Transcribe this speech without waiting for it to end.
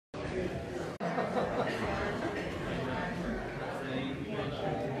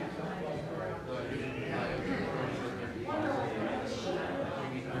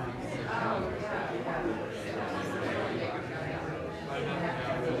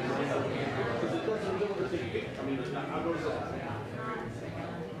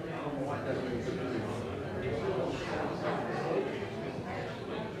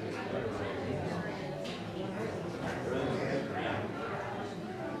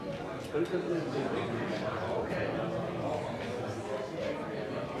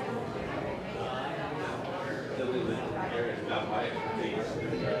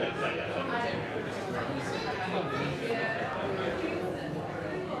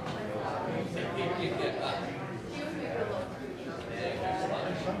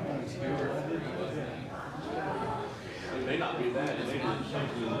It may not be that, it may be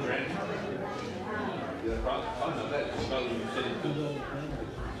something in the transfer. Yeah, probably not that, it's probably you said it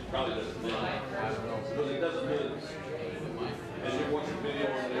probably doesn't mean. Because it doesn't mean. As you're watching video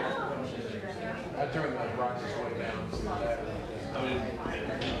on there. I turned my brightness way down so that. I mean,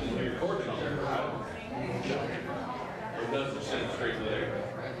 you're recording on there, right? It doesn't send straight to there.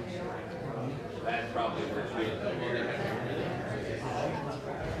 That's probably where it's being.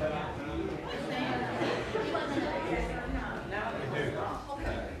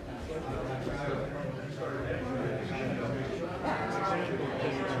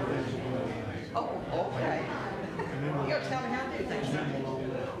 Oh, okay. You gotta tell me how to do things.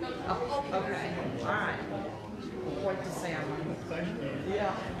 Oh, okay. All right. We'll wait to see him.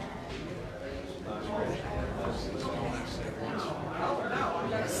 Yeah. Oh, no, I'm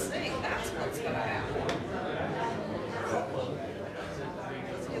gonna sing. That's what's gonna happen.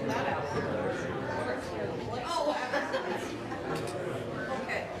 Let's get that out. Oh,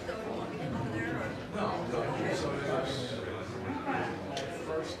 okay. So you want me to come there or? No, okay.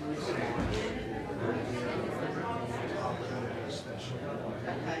 First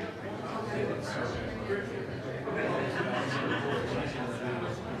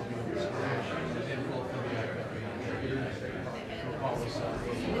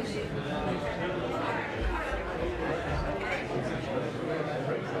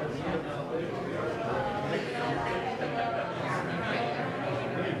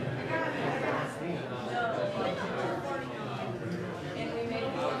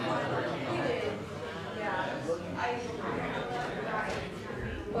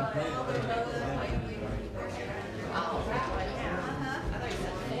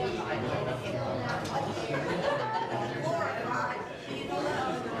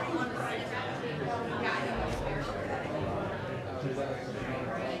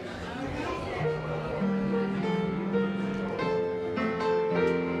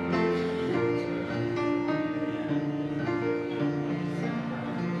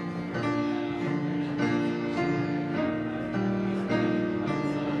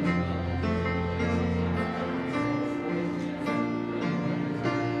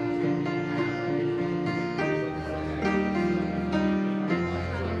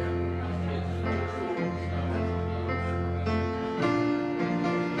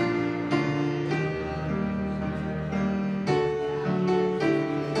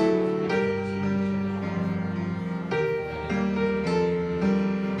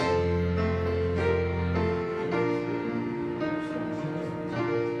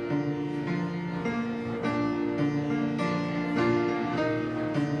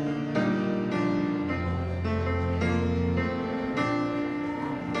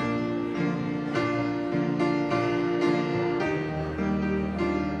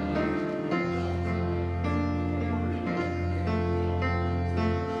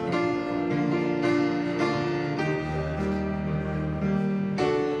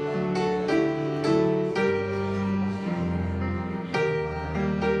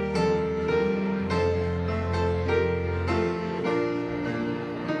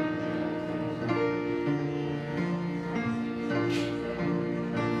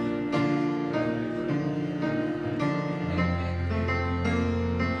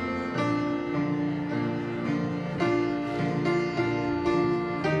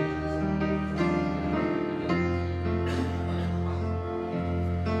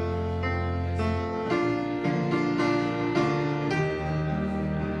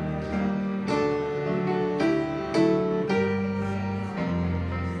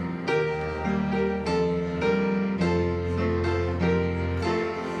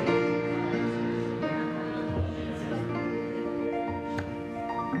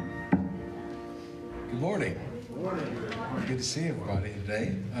Good to see everybody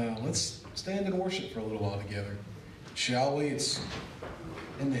today. Let's stand and worship for a little while together, shall we? It's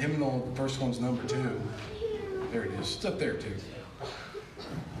in the hymnal. The first one's number 2. There it is. It's up there too.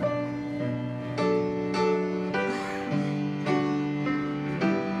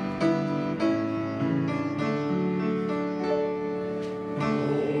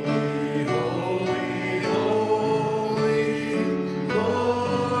 Holy, holy, holy.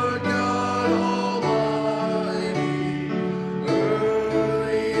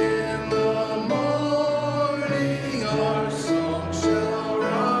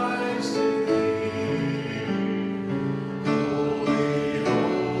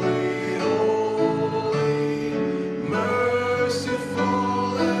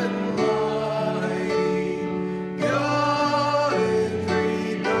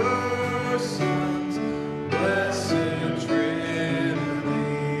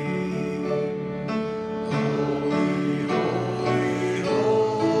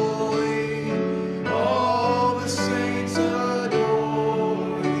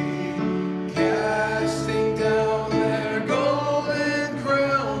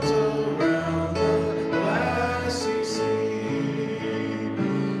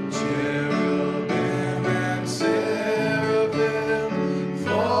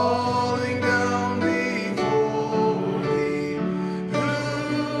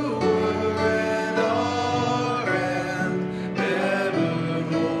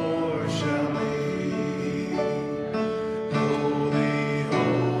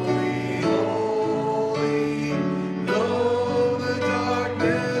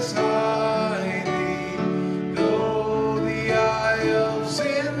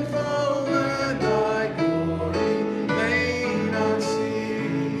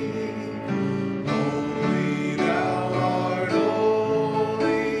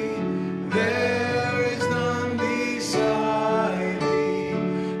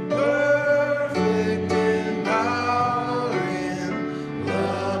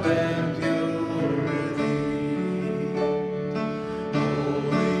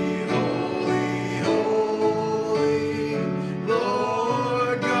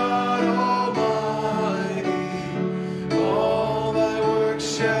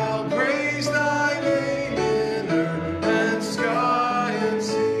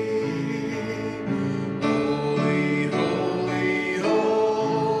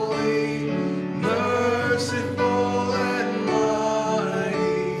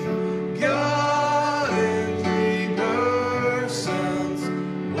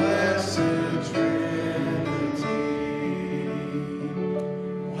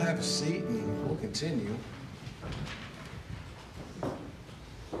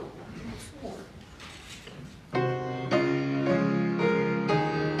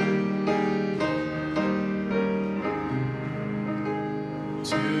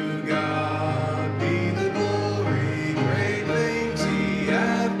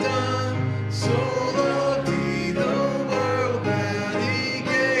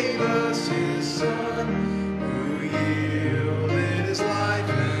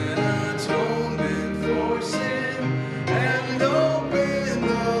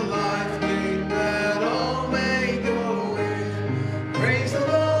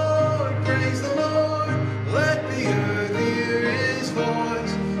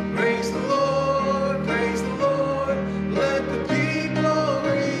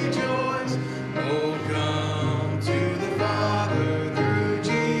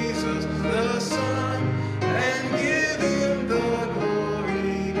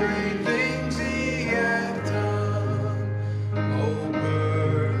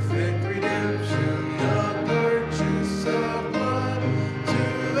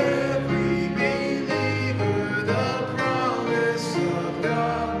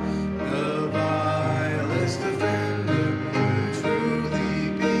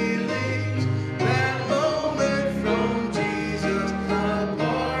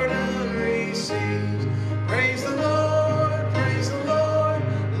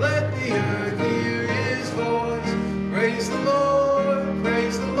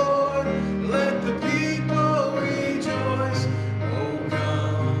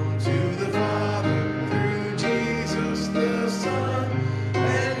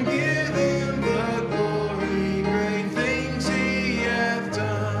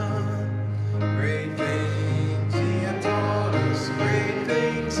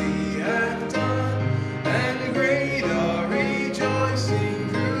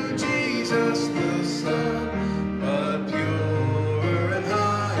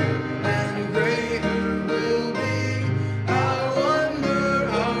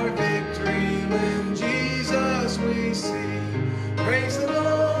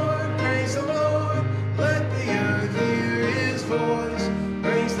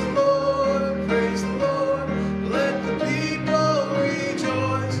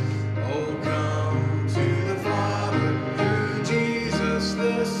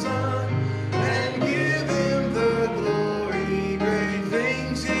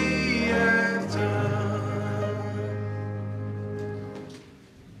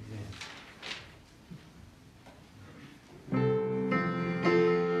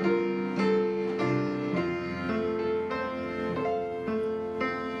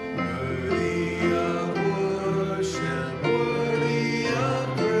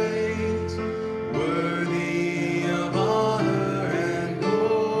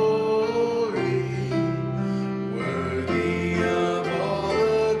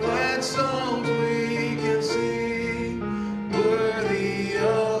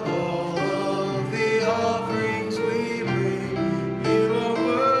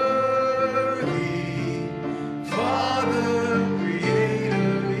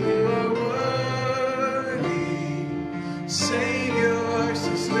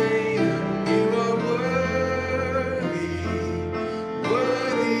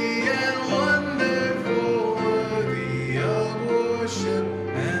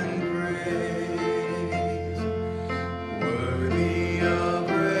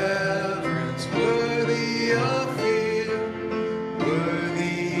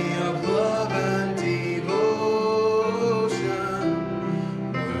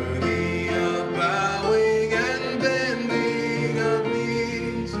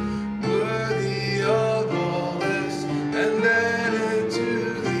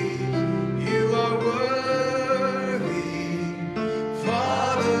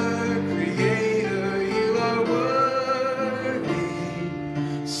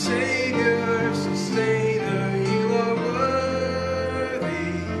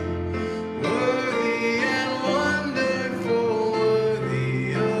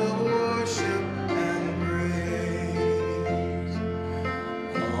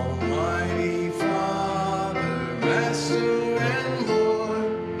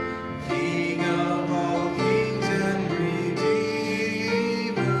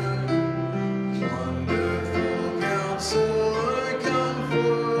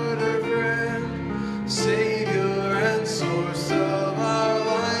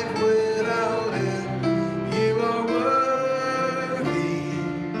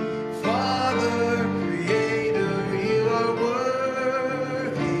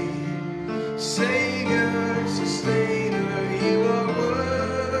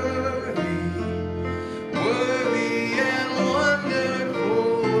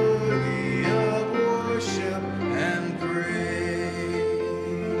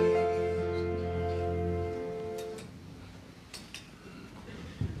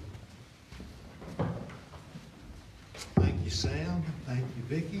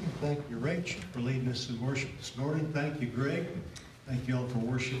 Thank you, Rachel, for leading us in worship this morning. Thank you, Greg. Thank you all for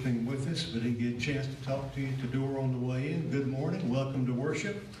worshiping with us. We didn't get a chance to talk to you at the door on the way in. Good morning. Welcome to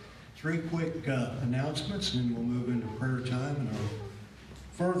worship. 3 quick announcements, and then we'll move into prayer time and our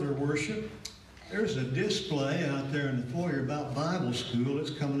further worship. There's a display out there in the foyer about Bible school.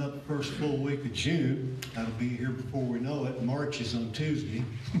 It's coming up the first full week of June. That'll be here before we know it. March is on Tuesday.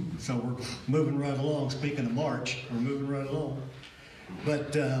 So we're moving right along. Speaking of March, we're moving right along.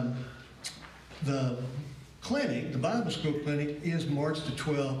 But the clinic, the Bible school clinic, is March the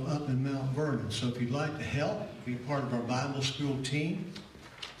 12th up in Mount Vernon. So if you'd like to help, be part of our Bible school team,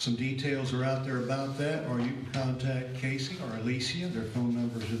 some details are out there about that, or you can contact Casey or Alicia. Their phone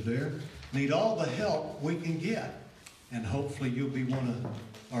numbers are there. Need all the help we can get, and hopefully you'll be one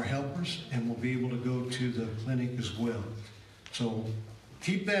of our helpers, and we'll be able to go to the clinic as well. So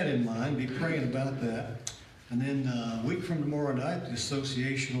keep that in mind. Be praying about that. And then a week from tomorrow night, the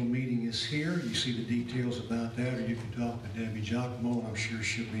associational meeting is here. You see the details about that, or you can talk to Debbie Giacomo, and I'm sure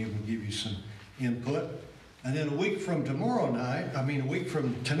she'll be able to give you some input. And then a week from tonight,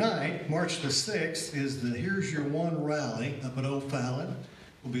 March the 6th, is the Here's Your One rally up at O'Fallon.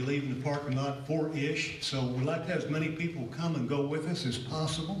 We'll be leaving the parking lot 4-ish, so we'd like to have as many people come and go with us as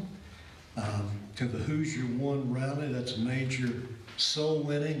possible to the Who's Your One rally. That's a major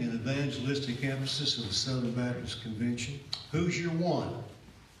soul-winning and evangelistic emphasis of the Southern Baptist Convention. Who's your one?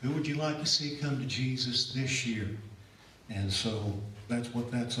 Who would you like to see come to Jesus this year? And so that's what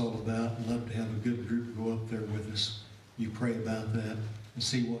that's all about. I'd love to have a good group go up there with us. You pray about that and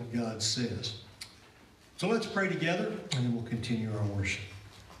see what God says. So let's pray together, and then we'll continue our worship.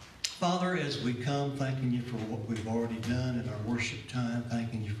 Father, as we come, thanking you for what we've already done in our worship time,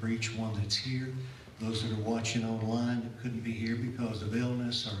 thanking you for each one that's here, those that are watching online that couldn't be here because of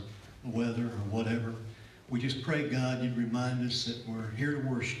illness or the weather or whatever. We just pray, God, you'd remind us that we're here to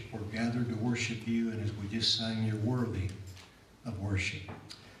worship. We're gathered to worship you, and as we just sang, you're worthy of worship.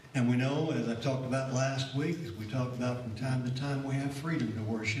 And we know, as I talked about last week, as we talk about from time to time, we have freedom to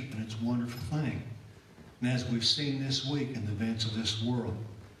worship, and it's a wonderful thing. And as we've seen this week in the events of this world,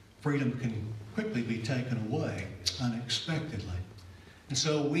 freedom can quickly be taken away unexpectedly. And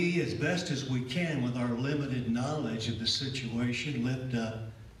so we, as best as we can, with our limited knowledge of the situation, lift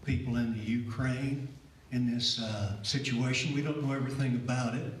up people in the Ukraine in this situation. We don't know everything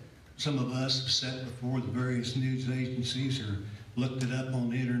about it. Some of us have sat before the various news agencies or looked it up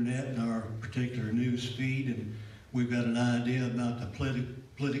on the internet in our particular news feed, and we've got an idea about the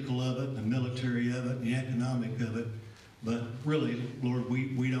political of it, the military of it, the economic of it. But really, Lord,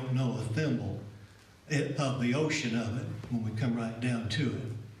 we don't know a thimble of the ocean of it when we come right down to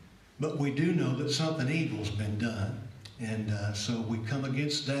it. But we do know that something evil's been done. And so we come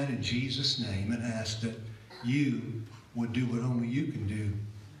against that in Jesus' name and ask that you would do what only you can do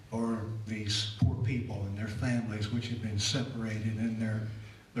for these poor people and their families which have been separated and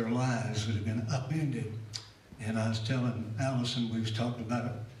their lives that have been upended. And I was telling Allison, we was talking about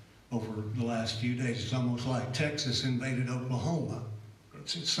it over the last few days. It's almost like Texas invaded Oklahoma.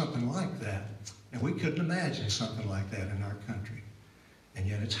 It's something like that. And we couldn't imagine something like that in our country. And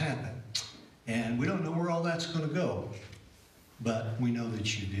yet it's happened. And we don't know where all that's going to go. But we know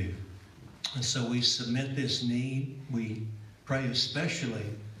that you do. And so we submit this need. We pray especially,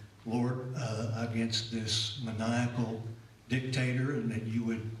 Lord, against this maniacal dictator, and that you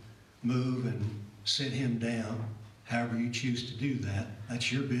would move and sit him down. However you choose to do that, that's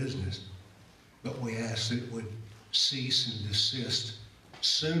your business. But we ask that it would cease and desist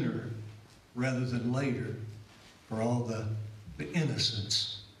sooner rather than later for all the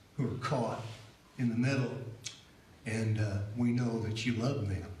innocents who are caught in the middle. And we know that you love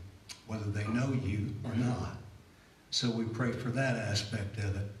them, whether they know you or not. So we pray for that aspect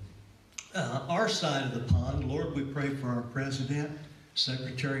of it. Our side of the pond, Lord, we pray for our president,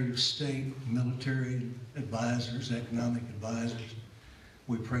 Secretary of State, military advisors, economic advisors.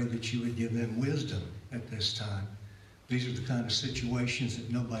 We pray that you would give them wisdom at this time. These are the kind of situations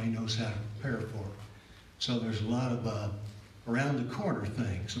that nobody knows how to prepare for. So there's a lot of around the corner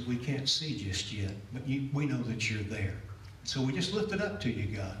things that we can't see just yet, but we know that you're there. So we just lift it up to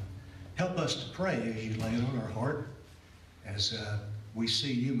you, God. Help us to pray as you lay it on our heart, as we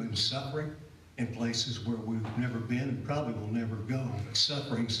see human suffering in places where we've never been and probably will never go. But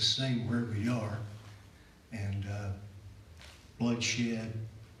suffering's the same wherever you are. And bloodshed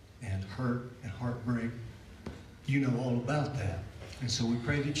and hurt and heartbreak. You know all about that. And so we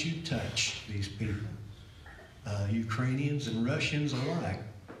pray that you touch these people, Ukrainians and Russians alike,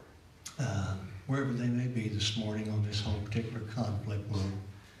 wherever they may be this morning on this whole particular conflict, Lord.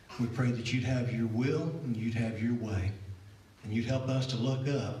 We pray that you'd have your will and you'd have your way. and you'd help us to look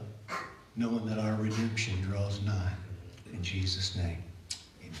up, knowing that our redemption draws nigh. In Jesus' name,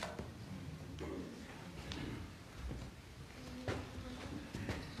 amen.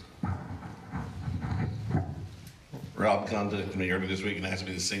 Rob contacted me earlier this week and asked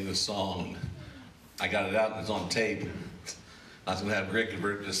me to sing this song. I got it out and it's on tape. I was going to have Greg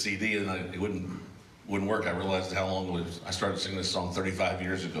convert it to CD, and it wouldn't work. I realized how long it was. I started singing this song 35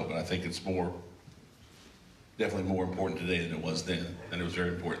 years ago, but I think it's definitely more important today than it was then, and it was very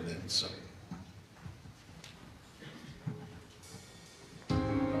important then. So.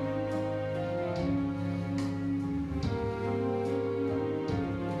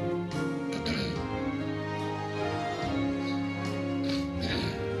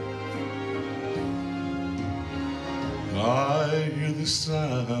 I hear the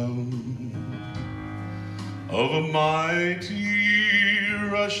sound of a mighty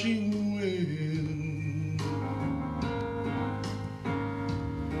rushing wind,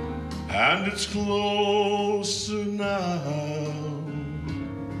 and it's closer now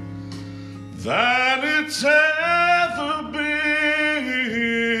than it's ever been.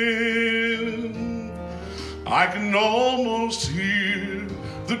 I can almost hear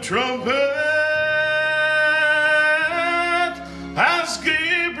the trumpet as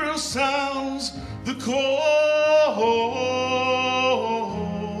Gabriel sounds the call,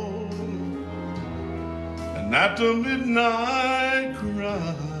 and at the midnight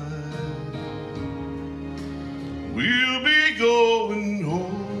cry, we'll be going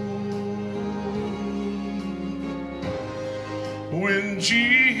home when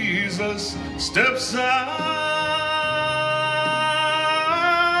Jesus steps out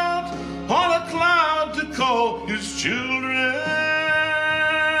on a cloud to call his children.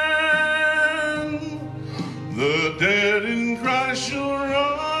 The dead in Christ shall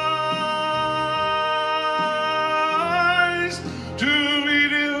rise to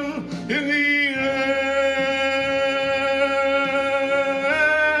meet him in the air,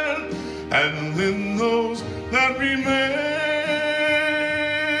 and then those that remain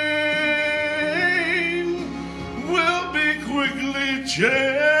will be quickly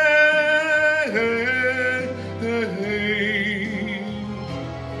changed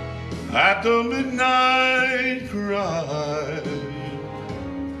at the midnight cry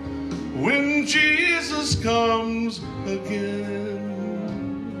when Jesus comes again.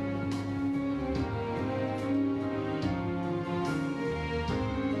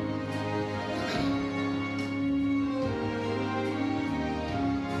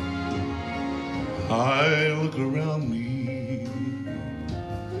 I look around me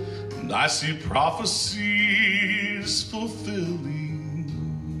and I see prophecies fulfilling,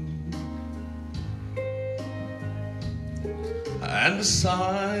 and the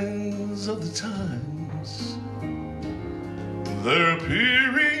signs of the times, they're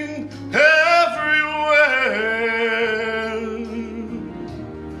appearing everywhere.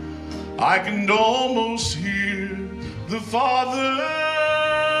 I can almost hear the Father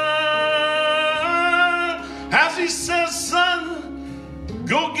as he says, son,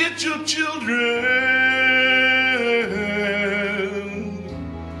 go get your children.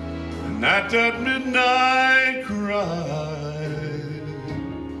 And at that midnight cry,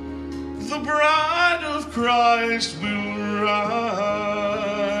 the bride of Christ will rise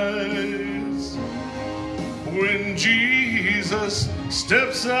when Jesus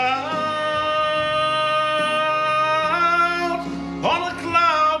steps out on a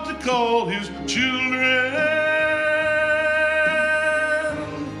cloud to call his children.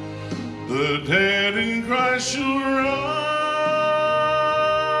 The dead in Christ shall rise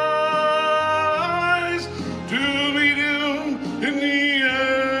to meet him in the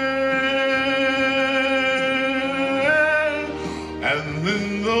air, and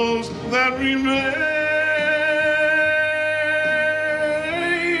then those that remain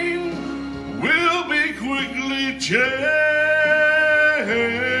will be quickly changed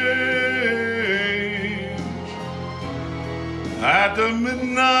at the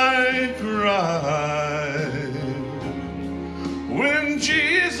midnight cry when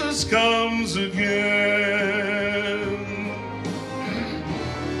Jesus comes again.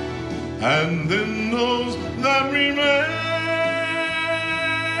 And then those that remain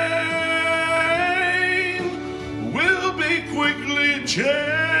will be quickly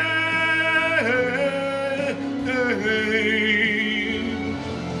changed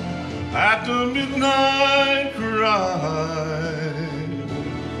at the midnight cry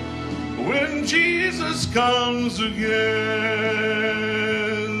when Jesus comes again.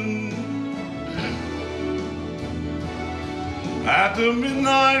 At the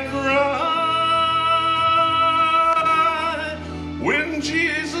midnight cry, when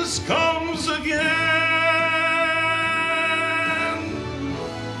Jesus comes again.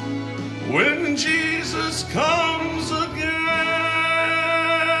 When Jesus comes again.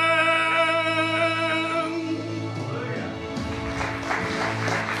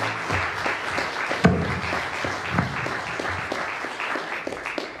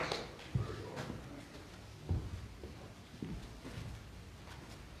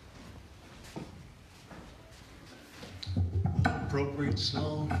 Appropriate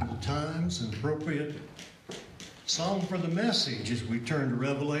song for the times and appropriate song for the message as we turn to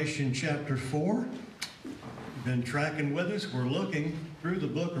Revelation chapter 4. You've been tracking with us. We're looking through the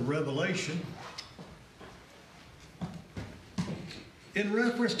book of Revelation in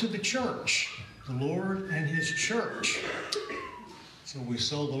reference to the church, the Lord and his church. So we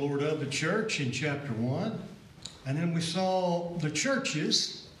saw the Lord of the church in chapter 1, and then we saw the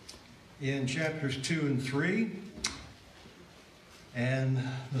churches in chapters 2 and 3. And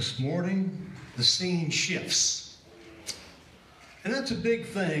this morning, the scene shifts. And that's a big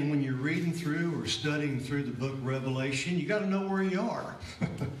thing when you're reading through or studying through the book of Revelation. You got to know where you are.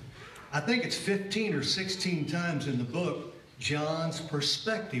 I think it's 15 or 16 times in the book, John's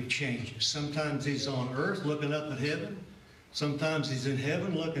perspective changes. Sometimes he's on earth looking up at heaven. Sometimes he's in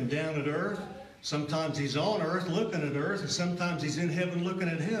heaven looking down at earth. Sometimes he's on earth looking at earth. And sometimes he's in heaven looking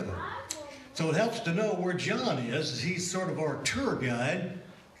at heaven. So it helps to know where John is. He's sort of our tour guide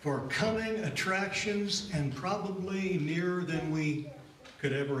for coming attractions and probably nearer than we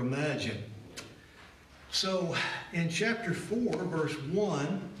could ever imagine. So in chapter 4, verse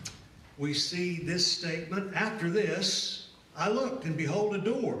 1, we see this statement, "After this, I looked, and behold, a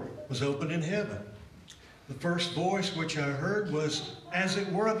door was opened in heaven. The first voice which I heard was as it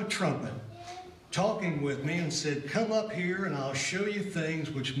were of a trumpet, talking with me, and said, 'Come up here, and I'll show you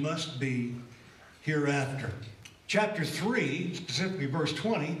things which must be hereafter.'" Chapter 3, specifically verse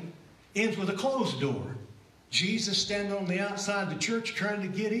 20, ends with a closed door. Jesus standing on the outside of the church trying to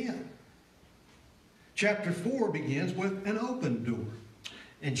get in. Chapter 4 begins with an open door.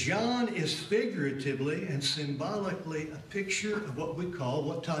 And John is figuratively and symbolically a picture of what we call,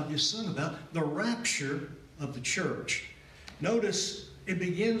 what Todd just sung about, the rapture of the church. Notice it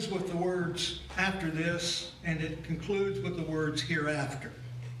begins with the words "after this," and it concludes with the words "hereafter,"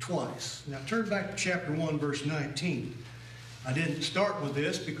 twice. Now turn back to chapter 1, verse 19. I didn't start with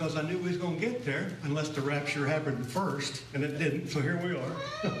this because I knew we was going to get there unless the rapture happened first, and it didn't, so here we are.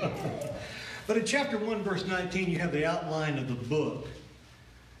 But in chapter 1, verse 19, you have the outline of the book.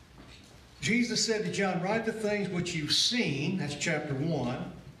 Jesus said to John, "Write the things which you've seen," that's chapter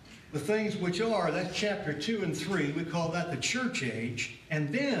 1. The things which are, that's chapter 2 and 3. We call that the church age.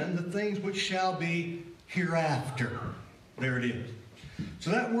 And then the things which shall be hereafter. There it is.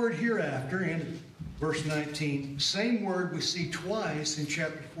 So that word hereafter in verse 19, same word we see twice in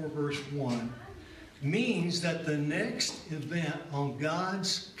chapter 4, verse 1, means that the next event on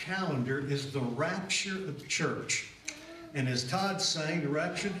God's calendar is the rapture of the church. And as Todd's saying, the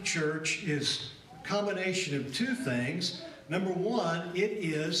rapture of the church is a combination of two things. Number one, it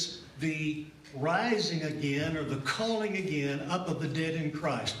is the rising again or the calling again up of the dead in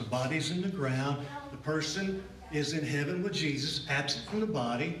Christ. The body's in the ground. The person is in heaven with Jesus, absent from the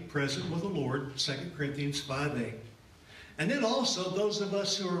body, present with the Lord, 2 Corinthians 5:8. And then also those of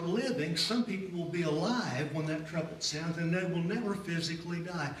us who are living, some people will be alive when that trumpet sounds, and they will never physically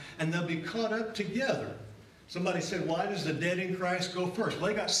die. And they'll be caught up together. Somebody said, "Why does the dead in Christ go first?" Well,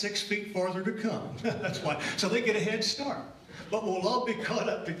 they got 6 feet farther to come. That's why. So they get a head start. But we'll all be caught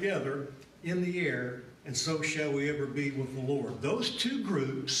up together in the air, and so shall we ever be with the Lord. Those two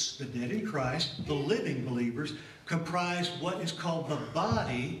groups, the dead in Christ, the living believers, comprise what is called the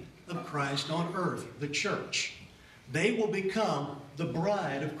body of Christ on earth, the church. They will become the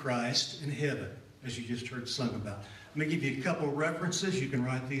bride of Christ in heaven, as you just heard sung about. Let me give you a couple of references. You can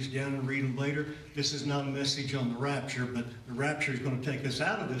write these down and read them later. This is not a message on the rapture, but the rapture is going to take us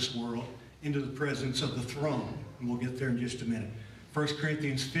out of this world into the presence of the throne. And we'll get there in just a minute. 1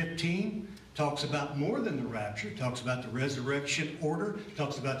 Corinthians 15 talks about more than the rapture. It talks about the resurrection order. It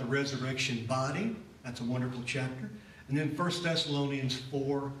talks about the resurrection body. That's a wonderful chapter. And then 1 Thessalonians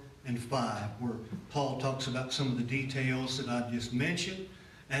 4 and 5, where Paul talks about some of the details that I've just mentioned.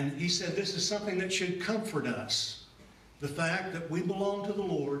 And he said this is something that should comfort us. The fact that we belong to the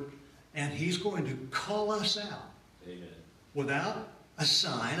Lord, and he's going to call us out. Amen. Without a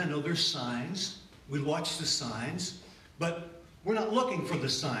sign. I know there's signs. We watch the signs. But we're not looking for the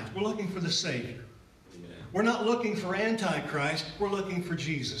signs. We're looking for the Savior. Amen. We're not looking for Antichrist. We're looking for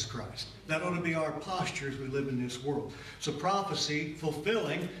Jesus Christ. That ought to be our posture as we live in this world. So prophecy,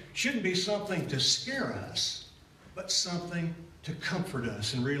 fulfilling, shouldn't be something to scare us, but something to comfort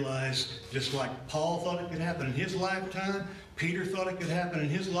us and realize, just like Paul thought it could happen in his lifetime, Peter thought it could happen in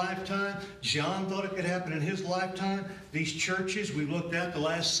his lifetime, John thought it could happen in his lifetime, these churches we've looked at the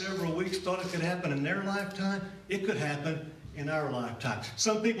last several weeks thought it could happen in their lifetime, it could happen in our lifetime.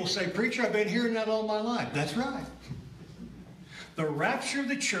 Some people say, preacher, I've been hearing that all my life. That's right. The rapture of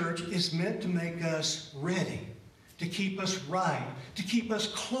the church is meant to make us ready, to keep us right, to keep us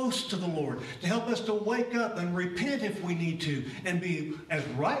close to the Lord, to help us to wake up and repent if we need to, and be as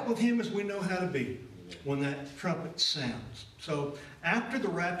right with Him as we know how to be when that trumpet sounds. So after the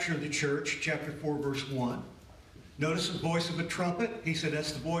rapture of the church, chapter 4, verse 1, notice the voice of a trumpet. He said,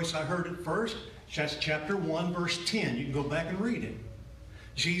 that's the voice I heard at first. That's chapter 1, verse 10. You can go back and read it.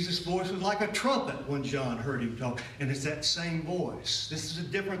 Jesus' voice was like a trumpet when John heard him talk, and it's that same voice. This is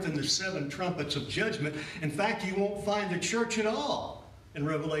different than the 7 trumpets of judgment. In fact, you won't find the church at all in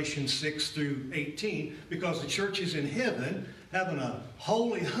Revelation 6 through 18, because the church is in heaven having a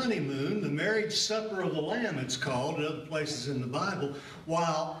holy honeymoon, the marriage supper of the Lamb it's called in other places in the Bible,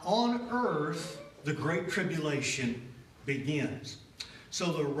 while on earth the great tribulation begins.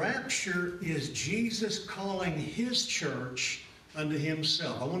 So the rapture is Jesus calling His church unto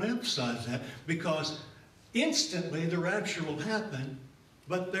Himself. I want to emphasize that, because instantly the rapture will happen,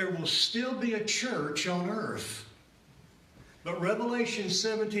 but there will still be a church on earth. But Revelation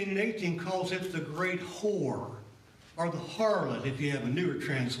 17 and 18 calls it the great whore, or the harlot, if you have a newer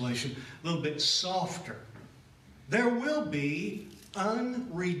translation, a little bit softer. There will be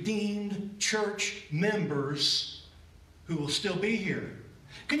unredeemed church members who will still be here.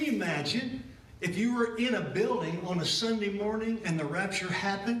 Can you imagine if you were in a building on a Sunday morning and the rapture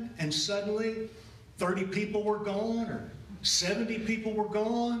happened and suddenly 30 people were gone or 70 people were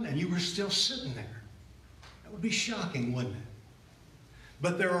gone and you were still sitting there? That would be shocking, wouldn't it?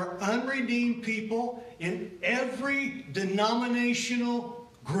 But there are unredeemed people in every denominational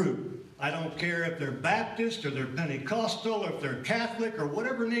group. I don't care if they're Baptist or they're Pentecostal or if they're Catholic or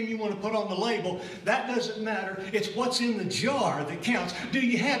whatever name you want to put on the label. That doesn't matter. It's what's in the jar that counts. Do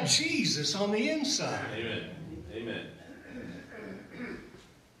you have Jesus on the inside? Amen. Amen.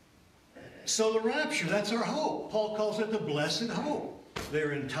 So the rapture, that's our hope. Paul calls it the blessed hope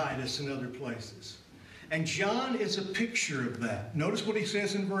there in Titus and other places. And John is a picture of that. Notice what he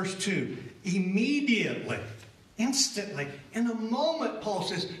says in verse 2. Immediately, instantly, in a moment, Paul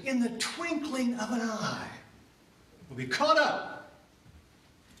says, in the twinkling of an eye, we'll be caught up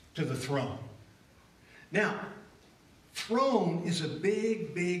to the throne. Now, throne is a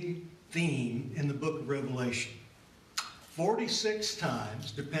big, big theme in the book of Revelation. 46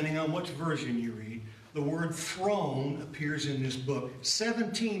 times, depending on which version you read, the word throne appears in this book.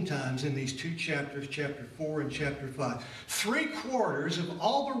 17 times in these 2 chapters, chapter 4 and chapter 5. 3/4 of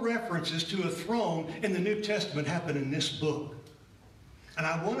all the references to a throne in the New Testament happen in this book. And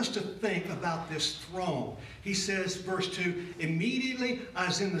I want us to think about this throne. He says, verse 2, immediately I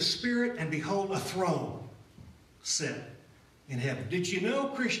was in the Spirit, and behold, a throne set in heaven. Did you know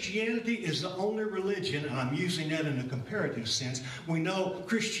Christianity is the only religion, and I'm using that in a comparative sense. We know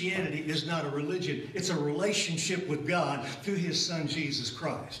Christianity is not a religion. It's a relationship with God through His Son, Jesus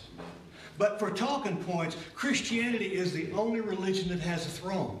Christ. But for talking points, Christianity is the only religion that has a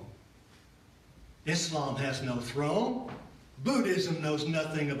throne. Islam has no throne. Buddhism knows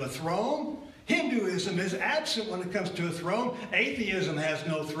nothing of a throne. Hinduism is absent when it comes to a throne. Atheism has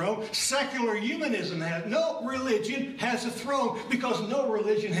no throne. Secular humanism has no religion has a throne, because no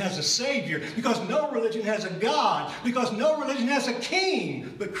religion has a Savior, because no religion has a God, because no religion has a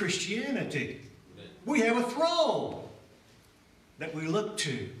king. But Christianity, we have a throne that we look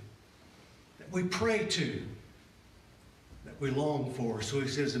to, that we pray to, that we long for. So he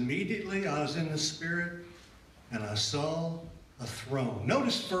says, immediately I was in the Spirit, and I saw a throne.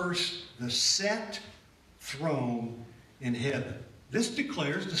 Notice first the set throne in heaven. This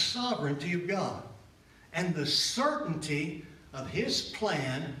declares the sovereignty of God and the certainty of His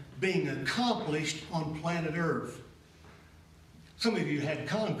plan being accomplished on planet Earth. Some of you had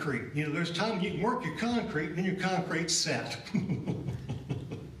concrete. You know, there's a time you can work your concrete and then your concrete's set. And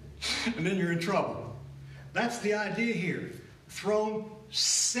then you're in trouble. That's the idea here. Throne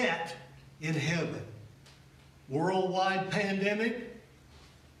set in heaven. Worldwide pandemic,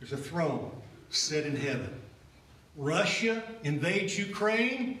 there's a throne set in heaven. Russia invades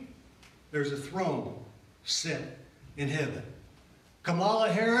Ukraine, there's a throne set in heaven. Kamala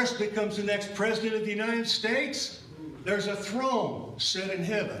Harris becomes the next president of the United States, there's a throne set in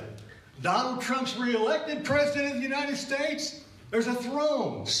heaven. Donald Trump's reelected president of the United States, there's a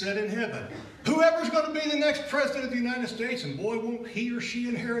throne set in heaven. Whoever's going to be the next president of the United States, and boy, won't he or she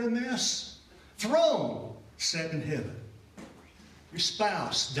inherit a mess, throne set in heaven. Your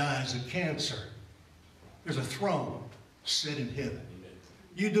spouse dies of cancer. There's a throne set in heaven.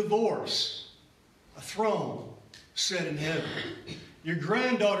 You divorce, a throne set in heaven. Your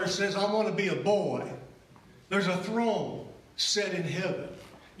granddaughter says, I want to be a boy. There's a throne set in heaven.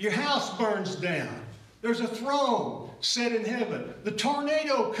 Your house burns down. There's a throne set in heaven. The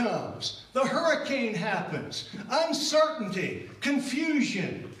tornado comes. The hurricane happens. Uncertainty,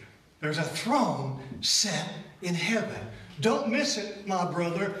 confusion. There's a throne set in heaven. Don't miss it, my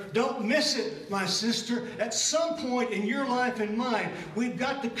brother. Don't miss it, my sister. At some point in your life and mine, we've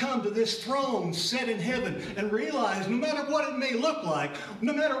got to come to this throne set in heaven and realize no matter what it may look like,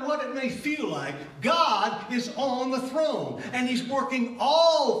 no matter what it may feel like, God is on the throne. And He's working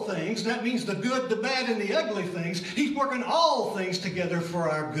all things. That means the good, the bad, and the ugly things. He's working all things together for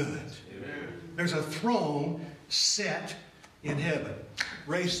our good. Amen. There's a throne set in heaven.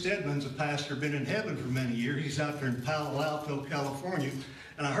 Ray Stedman's a pastor, been in heaven for many years. He's out there in Palo Alto, California.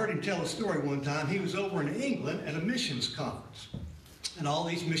 And I heard him tell a story one time. He was over in England at a missions conference. And all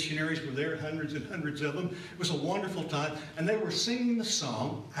these missionaries were there, hundreds and hundreds of them. It was a wonderful time. And they were singing the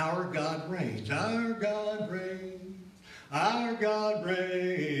song, Our God Reigns. Our God reigns. Our God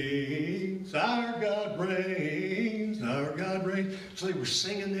reigns. Our God reigns. Our God reigns. So they were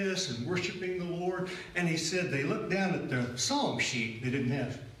singing this and worshiping the Lord. And he said they looked down at their song sheet. They didn't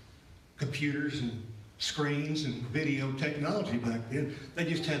have computers and screens and video technology back then. They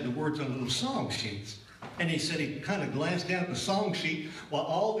just had the words on little song sheets. And he said he kind of glanced down at the song sheet while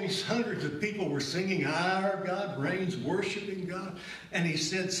all these hundreds of people were singing, Our God reigns, worshiping God. And he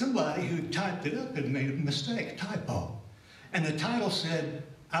said somebody who typed it up had made a mistake, a typo. And the title said,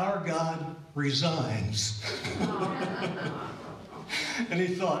 Our God resigns. And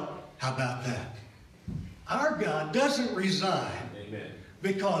he thought, how about that? Our God doesn't resign. Amen.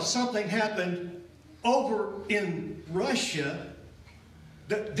 Because something happened over in Russia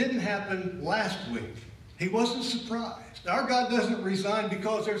that didn't happen last week. He wasn't surprised. Our God doesn't resign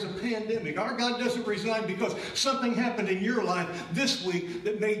because there's a pandemic. Our God doesn't resign because something happened in your life this week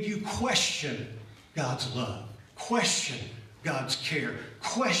that made you question God's love, question God's care,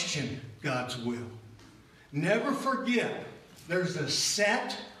 question God's will. Never forget, there's a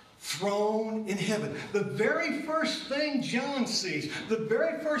set throne in heaven. The very first thing John sees, the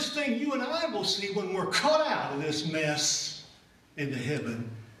very first thing you and I will see when we're caught out of this mess into heaven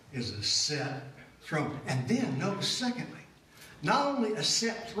is a set throne. And then, notice secondly, not only a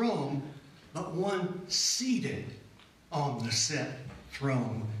set throne, but one seated on the set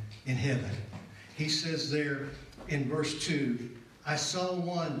throne in heaven. He says there in verse 2, I saw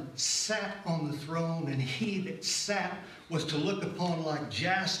one sat on the throne, and he that sat was to look upon like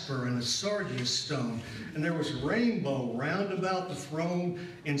jasper and a sardius stone. And there was rainbow round about the throne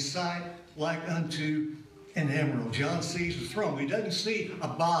in sight like unto an emerald. John sees the throne. He doesn't see a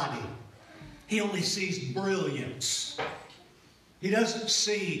body. He only sees brilliance. He doesn't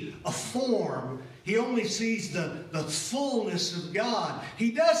see a form. He only sees the fullness of God. He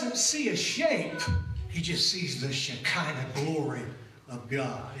doesn't see a shape. He just sees the Shekinah glory of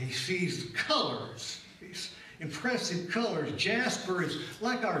God. He sees the colors. These impressive colors. Jasper is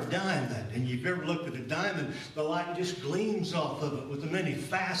like our diamond. And you've ever looked at a diamond, the light just gleams off of it with the many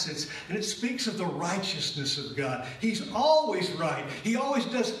facets. And it speaks of the righteousness of God. He's always right. He always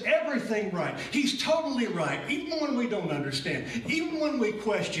does everything right. He's totally right. Even when we don't understand. Even when we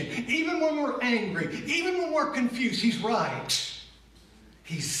question. Even when we're angry. Even when we're confused. He's right.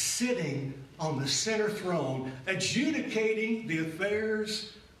 He's sitting on the center throne, adjudicating the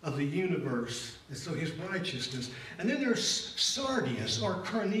affairs of the universe. And so his righteousness. And then there's sardius or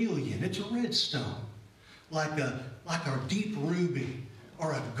carnelian. It's a red stone, like our deep ruby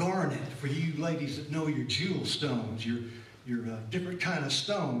or a garnet for you ladies that know your jewel stones, your different kind of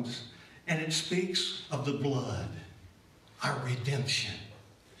stones. And it speaks of the blood, our redemption.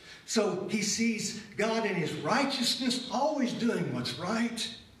 So he sees God in his righteousness, always doing what's right.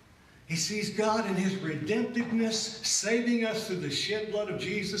 He sees God in his redemptiveness, saving us through the shed blood of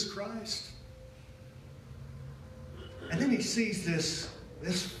Jesus Christ. And then he sees this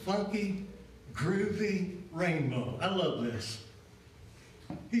funky, groovy rainbow. I love this.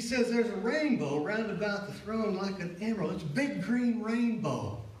 He says there's a rainbow round about the throne like an emerald. It's a big green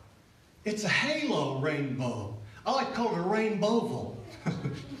rainbow. It's a halo rainbow. I like to call it a rainbow.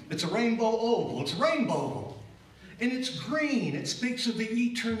 It's a rainbow oval. It's a rainbow oval. And it's green. It speaks of the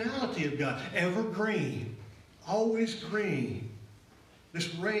eternality of God. Evergreen. Always green.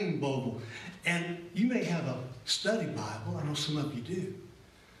 This rainbow. And you may have a study Bible. I know some of you do.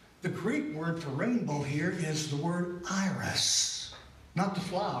 The Greek word for rainbow here is the word iris. Not the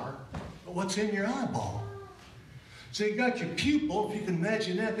flower, but what's in your eyeball. So you got your pupil, if you can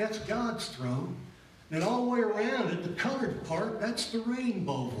imagine that, that's God's throne. And all the way around it, the colored part, that's the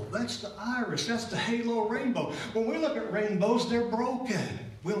rainbow. That's the iris. That's the halo rainbow. When we look at rainbows, they're broken.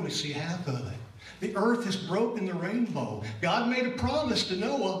 We only see half of it. The earth has broken the rainbow. God made a promise to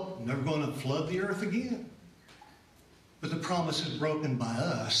Noah, I'm never going to flood the earth again. But the promise is broken by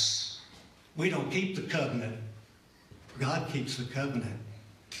us. We don't keep the covenant. God keeps the covenant.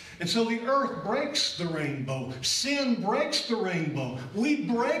 And so the earth breaks the rainbow. Sin breaks the rainbow. We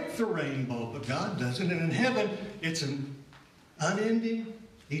break the rainbow, but God doesn't. And in heaven, it's an unending,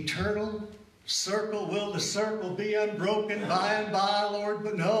 eternal circle. Will the circle be unbroken by and by, Lord?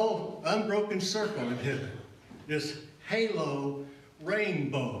 But no, unbroken circle in heaven. This halo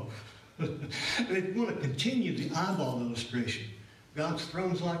rainbow. And if you want to continue the eyeball illustration, God's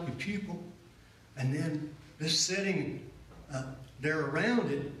throne's like your pupil. And then this setting there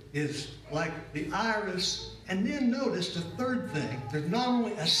around it is like the iris. And then notice the third thing. There's not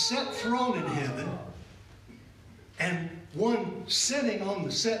only a set throne in heaven and one sitting on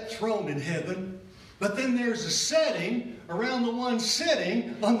the set throne in heaven, but then there's a setting around the one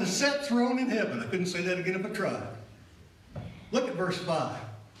sitting on the set throne in heaven. I couldn't say that again if I tried. Look at verse 5.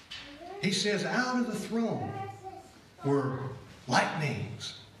 He says, out of the throne were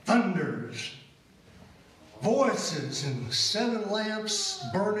lightnings, thunders, voices, and 7 lamps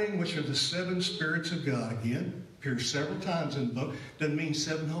burning, which are the 7 spirits of God. Again, appears several times in the book. Doesn't mean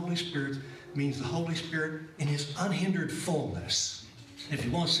 7 Holy Spirits. It means the Holy Spirit in His unhindered fullness. If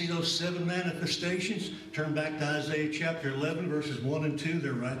you want to see those 7 manifestations, turn back to Isaiah chapter 11, verses 1 and 2.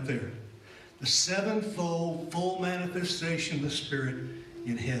 They're right there. The 7-fold full manifestation of the Spirit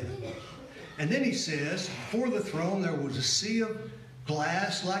in heaven. And then he says, before the throne there was a sea of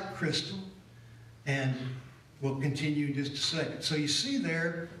glass like crystal. And we'll continue in just a second. So you see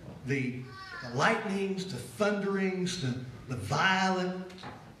there the lightnings, the thunderings, the violent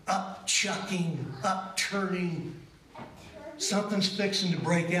up-chucking, upturning. Something's fixing to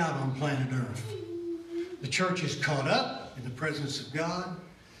break out on planet Earth. The church is caught up in the presence of God,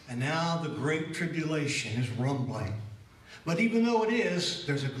 and now the great tribulation is rumbling. But even though it is,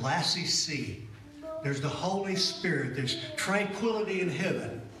 there's a glassy sea. There's the Holy Spirit. There's tranquility in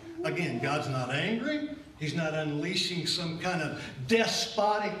heaven. Again, God's not angry. He's not unleashing some kind of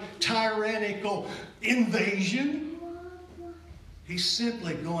despotic, tyrannical invasion. He's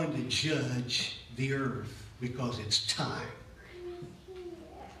simply going to judge the earth because it's time.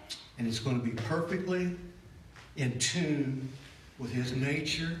 And it's going to be perfectly in tune with His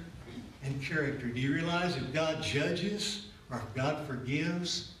nature and character. Do you realize if God judges or if God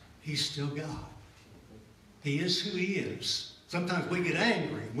forgives, He's still God? He is who He is. Sometimes we get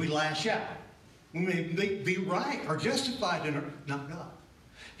angry. We lash out. We may be right or justified in our, not God.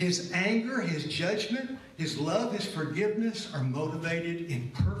 His anger, His judgment, His love, His forgiveness are motivated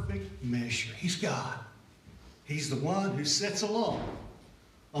in perfect measure. He's God. He's the one who sits alone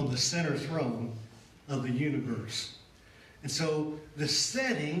on the center throne of the universe. And so the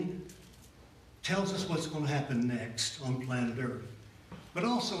setting tells us what's going to happen next on planet Earth. But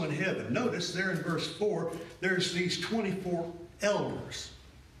also in heaven. Notice there in verse 4, there's these 24 elders.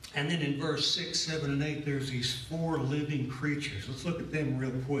 And then in verse 6, 7, and 8, there's these 4 living creatures. Let's look at them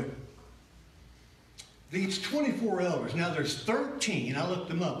real quick. These 24 elders, now there's 13, I looked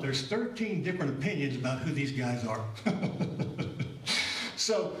them up, there's 13 different opinions about who these guys are.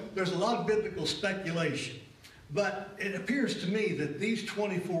 So there's a lot of biblical speculation. But it appears to me that these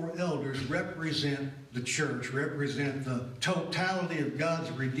 24 elders represent the church, represent the totality of God's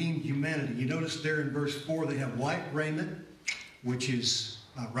redeemed humanity. You notice there in verse 4 they have white raiment, which is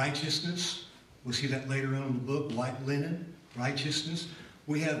righteousness. We'll see that later on in the book, white linen, righteousness.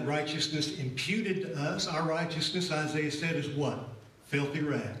 We have righteousness imputed to us. Our righteousness, Isaiah said, is what? Filthy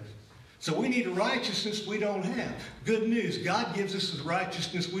rags. So we need a righteousness we don't have. Good news, God gives us a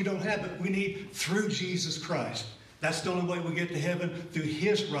righteousness we don't have, but we need through Jesus Christ. That's the only way we get to heaven, through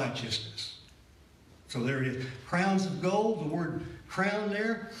His righteousness. So there it is. Crowns of gold, the word crown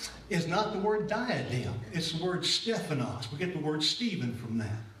there is not the word diadem. It's the word Stephanos. We get the word Stephen from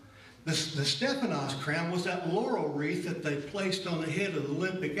that. The Stephanos crown was that laurel wreath that they placed on the head of the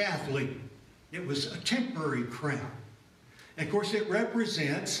Olympic athlete. It was a temporary crown. And of course it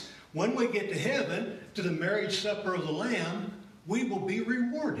represents, when we get to heaven, to the marriage supper of the Lamb, we will be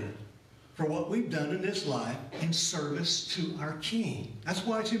rewarded for what we've done in this life in service to our King. That's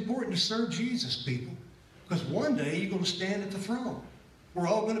why it's important to serve Jesus, people. Because one day you're going to stand at the throne. We're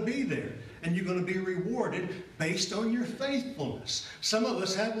all going to be there. And you're going to be rewarded based on your faithfulness. Some of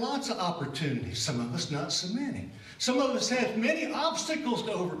us have lots of opportunities. Some of us not so many. Some of us have many obstacles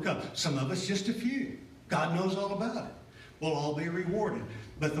to overcome. Some of us just a few. God knows all about it. We'll all be rewarded.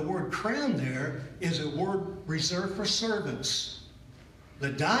 But the word crown there is a word reserved for servants. The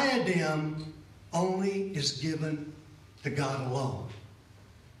diadem only is given to God alone.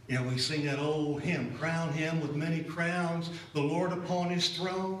 You know, we sing that old hymn, crown him with many crowns, the Lord upon his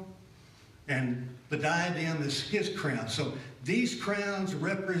throne. And the diadem is his crown. So these crowns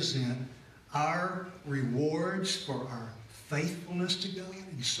represent our rewards for our faithfulness to God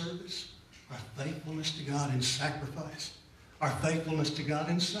in service, our faithfulness to God in sacrifice, our faithfulness to God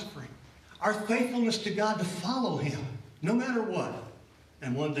in suffering, our faithfulness to God to follow him, no matter what.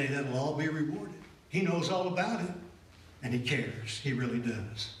 And one day that will all be rewarded. He knows all about it, and he cares. He really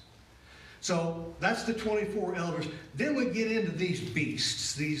does. So that's the 24 elders. Then we get into these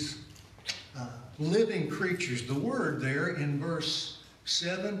beasts, these living creatures. The word there in verse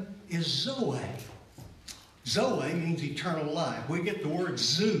 7 is Zoe. Zoe means eternal life. We get the word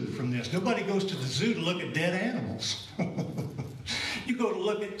zoo from this. Nobody goes to the zoo to look at dead animals. You go to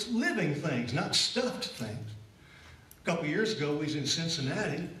look at living things, not stuffed things. A couple years ago, we was in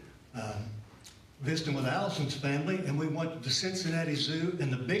Cincinnati visiting with Allison's family, and we went to the Cincinnati Zoo,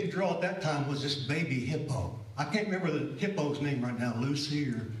 and the big draw at that time was this baby hippo. I can't remember the hippo's name right now, Lucy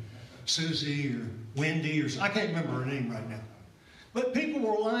or Susie or Wendy, or I can't remember her name right now. But people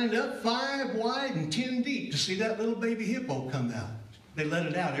were lined up 5 wide and 10 deep to see that little baby hippo come out. They let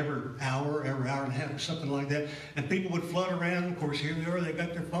it out every hour and a half or something like that. And people would flood around. Of course, here they are. They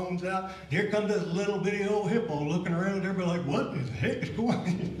got their phones out. Here comes this little bitty old hippo looking around. Everybody like, what in the heck is going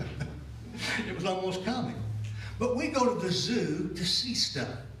on? It was almost comical. But we go to the zoo to see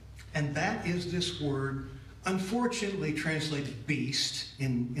stuff. And that is this word, unfortunately translated beast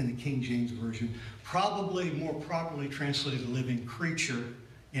in the King James Version. Probably more properly translated living creature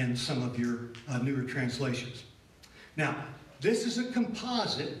in some of your newer translations. Now, this is a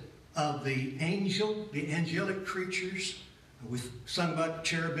composite of the angelic creatures. We sung about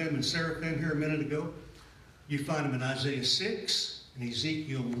cherubim and seraphim here a minute ago. You find them in Isaiah 6 and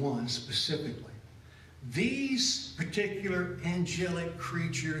Ezekiel 1 specifically. These particular angelic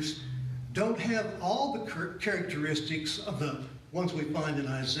creatures don't have all the characteristics of the ones we find in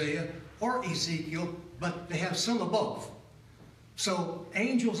Isaiah or Ezekiel, but they have some of both. So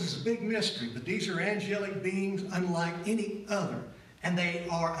angels is a big mystery, but these are angelic beings unlike any other, and they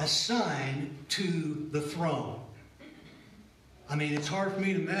are assigned to the throne. I mean, it's hard for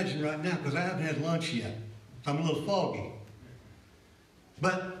me to imagine right now because I haven't had lunch yet. So I'm a little foggy.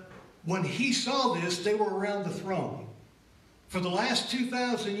 But when he saw this, they were around the throne. For the last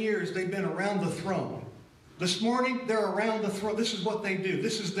 2,000 years, they've been around the throne. This morning, they're around the throne. This is what they do.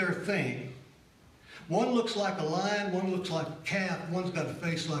 This is their thing. One looks like a lion, one looks like a calf, one's got a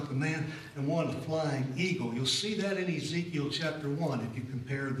face like a man, and one a flying eagle. You'll see that in Ezekiel chapter 1 if you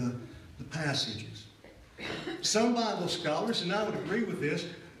compare the passages. Some Bible scholars, and I would agree with this,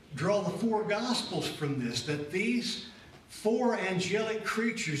 draw the 4 Gospels from this, that these 4 angelic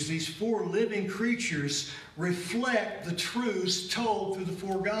creatures, these 4 living creatures, reflect the truths told through the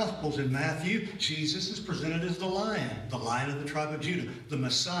 4 Gospels. In Matthew, Jesus is presented as the lion of the tribe of Judah, the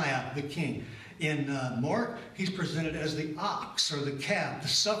Messiah, the King. In Mark, he's presented as the ox or the calf, the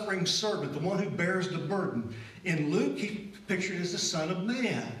suffering servant, the one who bears the burden. In Luke, he's pictured as the Son of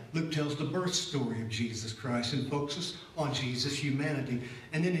Man. Luke tells the birth story of Jesus Christ and focuses on Jesus' humanity.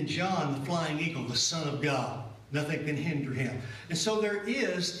 And then in John, the flying eagle, the Son of God. Nothing can hinder him. And so there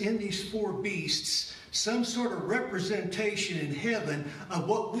is, in these 4 beasts, some sort of representation in heaven of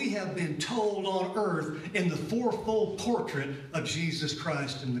what we have been told on earth in the 4-fold portrait of Jesus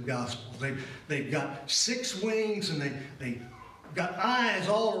Christ in the Gospels. They've got 6 wings and they got eyes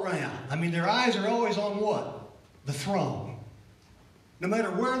all around. I mean, their eyes are always on what? The throne. No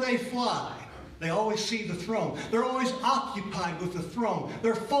matter where they fly, they always see the throne. They're always occupied with the throne.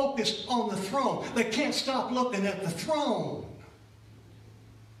 They're focused on the throne. They can't stop looking at the throne.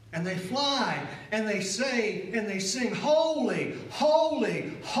 And they fly, and they say, and they sing, Holy,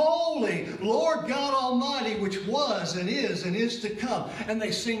 holy, holy, Lord God Almighty, which was and is to come. And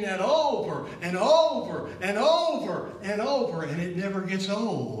they sing that over and over and over and over, and it never gets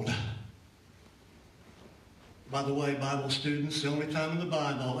old. By the way, Bible students, the only time in the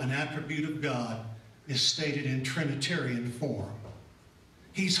Bible an attribute of God is stated in Trinitarian form.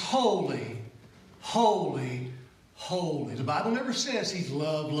 He's holy, holy, holy. The Bible never says he's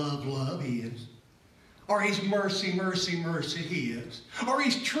love, love, love. He is. Or he's mercy, mercy, mercy. He is. Or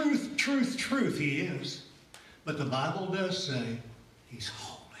he's truth, truth, truth. He is. But the Bible does say he's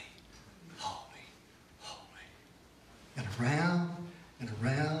holy, holy, holy. And around and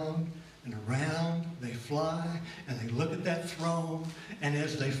around and around they fly, and they look at that throne, and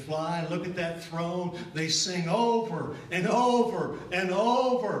as they fly, look at that throne, they sing over and over and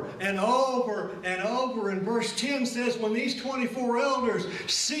over and over and over. And verse 10 says, when these 24 elders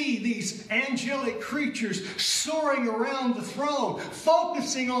see these angelic creatures soaring around the throne,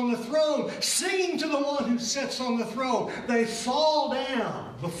 focusing on the throne, singing to the one who sits on the throne, they fall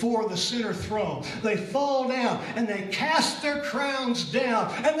down before the center throne. They fall down and they cast their crowns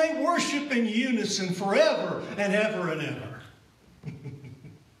down and they worship in unison forever and ever and ever.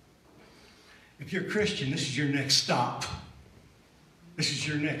 If you're a Christian, this is your next stop. This is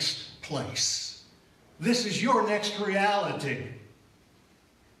your next place. This is your next reality.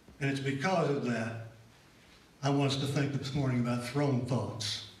 And it's because of that I want us to think this morning about throne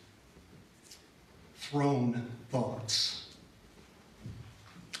thoughts. Throne thoughts.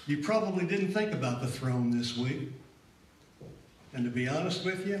 You probably didn't think about the throne this week. And to be honest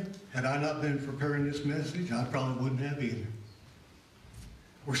with you, had I not been preparing this message, I probably wouldn't have either.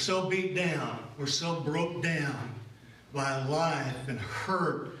 We're so beat down, we're so broke down by life and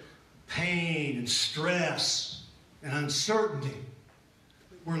hurt, pain and stress and uncertainty.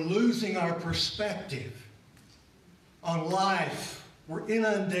 We're losing our perspective on life. We're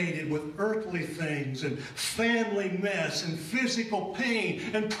inundated with earthly things and family mess and physical pain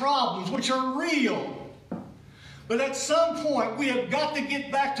and problems which are real. But at some point, we have got to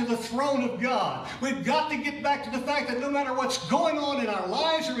get back to the throne of God. We've got to get back to the fact that no matter what's going on in our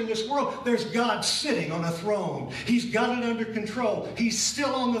lives or in this world, there's God sitting on a throne. He's got it under control. He's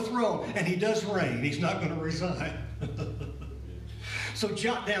still on the throne, and He does reign. He's not going to resign. So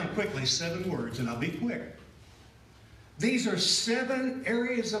jot down quickly 7 words, and I'll be quick. These are 7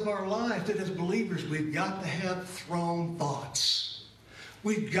 areas of our life that as believers we've got to have throne thoughts.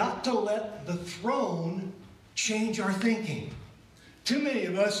 We've got to let the throne change our thinking. Too many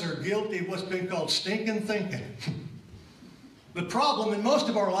of us are guilty of what's been called stinking thinking. The problem in most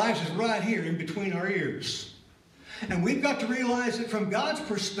of our lives is right here in between our ears. And we've got to realize that from God's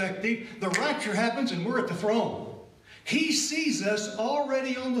perspective, the rapture happens and we're at the throne. He sees us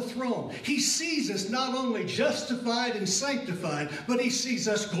already on the throne. He sees us not only justified and sanctified, but He sees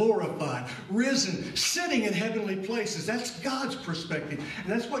us glorified, risen, sitting in heavenly places. That's God's perspective.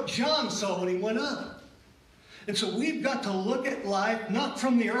 And that's what John saw when he went up. And so we've got to look at life not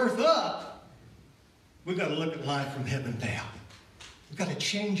from the earth up. We've got to look at life from heaven down. We've got to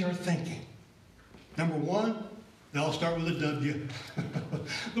change our thinking. Number 1, they all start with a W.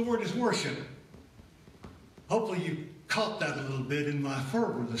 The word is worship. Hopefully you caught that a little bit in my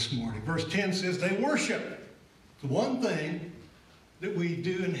fervor this morning. Verse 10 says they worship. The one thing that we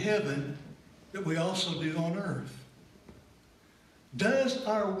do in heaven that we also do on earth. Does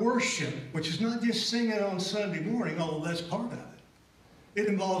our worship, which is not just singing on Sunday morning, although that's part of it. It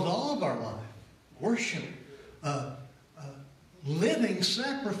involves all of our life. Worship, living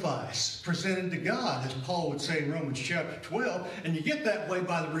sacrifice presented to God, as Paul would say in Romans chapter 12. And you get that way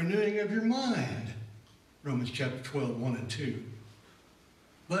by the renewing of your mind. Romans chapter 12, 1 and 2.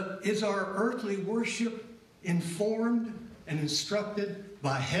 But is our earthly worship informed and instructed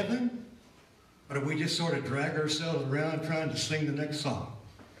by heaven? Or do we just sort of drag ourselves around trying to sing the next song?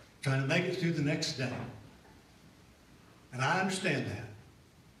 Trying to make it through the next day? And I understand that.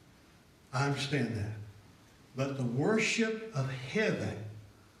 I understand that. But the worship of heaven,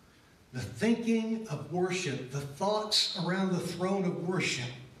 the thinking of worship, the thoughts around the throne of worship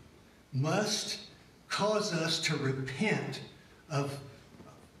must cause us to repent of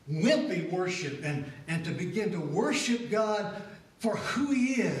wimpy worship and to begin to worship God for who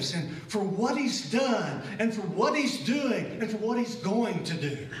He is and for what He's done and for what He's doing and for what He's going to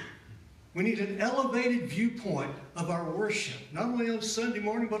do. We need an elevated viewpoint of our worship, not only on Sunday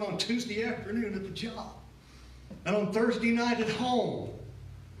morning, but on Tuesday afternoon at the job and on Thursday night at home,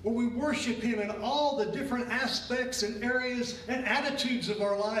 where we worship Him in all the different aspects and areas and attitudes of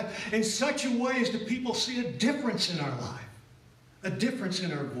our life in such a way as that people see a difference in our life, a difference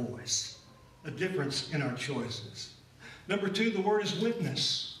in our voice, a difference in our choices. Number 2, the word is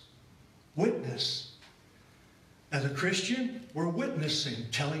witness. Witness. As a Christian, we're witnessing,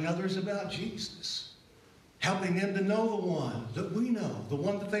 telling others about Jesus, helping them to know the one that we know, the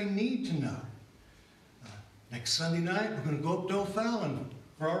one that they need to know. Next Sunday night, we're going to go up to O'Fallon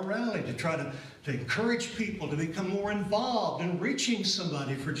for our rally to try to encourage people to become more involved in reaching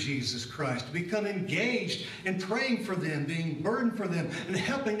somebody for Jesus Christ, to become engaged in praying for them, being burdened for them, and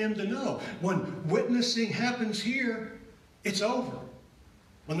helping them to know. When witnessing happens here, it's over.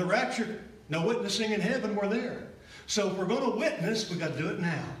 When the rapture, no witnessing in heaven, we're there. So if we're going to witness, we've got to do it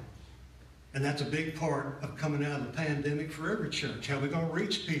now. And that's a big part of coming out of the pandemic for every church. How are we going to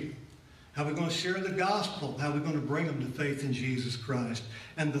reach people? How are we going to share the gospel? How are we going to bring them to faith in Jesus Christ?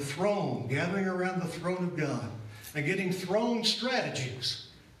 And the throne, gathering around the throne of God and getting throne strategies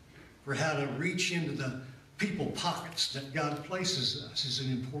for how to reach into the people pockets that God places us is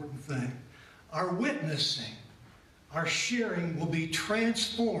an important thing. Our witnessing, our sharing will be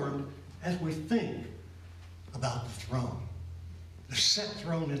transformed as we think about the throne, the set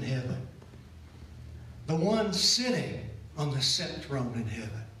throne in heaven, the one sitting on the set throne in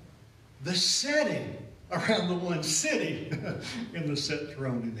heaven, the setting around the one sitting in the set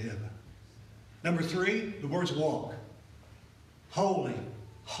throne in heaven. Number 3, the words walk. Holy,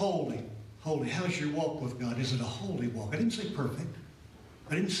 holy, holy. How's your walk with God? Is it a holy walk? I didn't say perfect.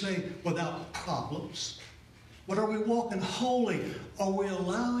 I didn't say without problems. What are we walking holy? Are we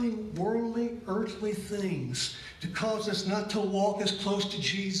allowing worldly, earthly things to cause us not to walk as close to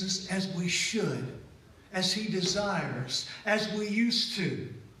Jesus as we should, as He desires, as we used to?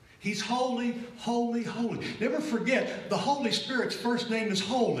 He's holy, holy, holy. Never forget, the Holy Spirit's first name is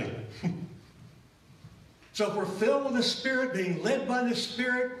holy. So if we're filled with the Spirit, being led by the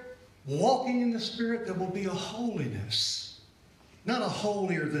Spirit, walking in the Spirit, there will be a holiness. Not a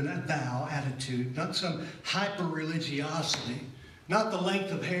holier than thou attitude, not some hyper-religiosity, not the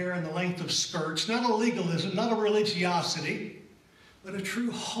length of hair and the length of skirts, not a legalism, not a religiosity, but a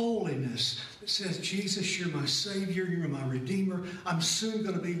true holiness that says, Jesus, you're my Savior, you're my Redeemer. I'm soon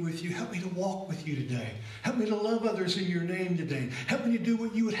going to be with you. Help me to walk with you today. Help me to love others in your name today. Help me to do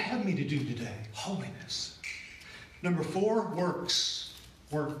what you would have me to do today. Holiness. Number 4, works.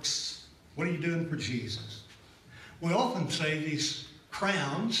 Works. What are you doing for Jesus? We often say these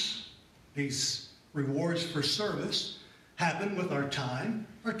crowns, these rewards for service, happen with our time,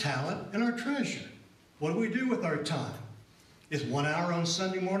 our talent, and our treasure. What do we do with our time? Is 1 hour on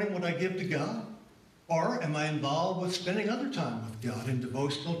Sunday morning what I give to God? Or am I involved with spending other time with God in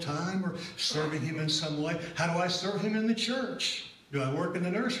devotional time or serving Him in some way? How do I serve Him in the church? Do I work in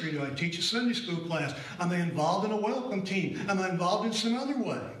the nursery? Do I teach a Sunday school class? Am I involved in a welcome team? Am I involved in some other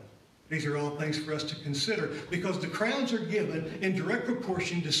way? These are all things for us to consider because the crowns are given in direct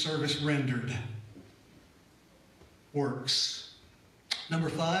proportion to service rendered. Works. Number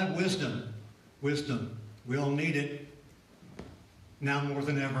 5, wisdom. Wisdom. We all need it now more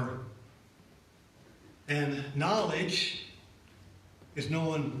than ever. And knowledge is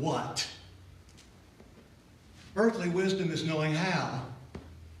knowing what? Earthly wisdom is knowing how,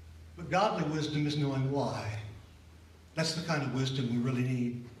 but godly wisdom is knowing why. That's the kind of wisdom we really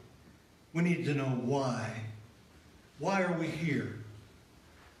need. We need to know why. Why are we here?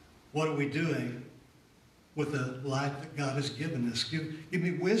 What are we doing with the life that God has given us? Give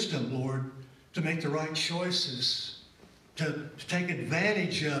me wisdom, Lord, to make the right choices, to take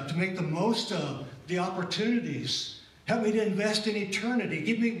advantage of, to make the most of the opportunities. Help me to invest in eternity.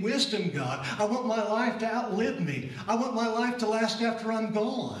 Give me wisdom, God. I want my life to outlive me. I want my life to last after I'm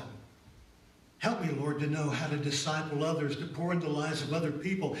gone. Help me, Lord, to know how to disciple others, to pour into the lives of other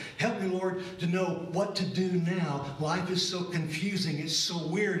people. Help me, Lord, to know what to do now. Life is so confusing. It's so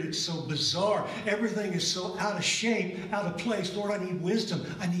weird. It's so bizarre. Everything is so out of shape, out of place. Lord, I need wisdom.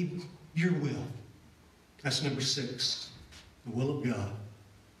 I need your will. That's number 6, the will of God.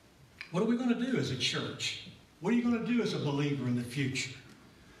 What are we going to do as a church? What are you going to do as a believer in the future?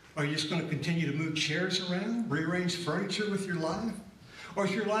 Are you just going to continue to move chairs around, rearrange furniture with your life? Or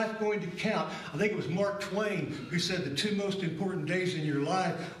is your life going to count? I think it was Mark Twain who said the 2 most important days in your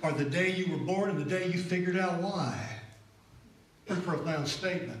life are the day you were born and the day you figured out why. Pretty profound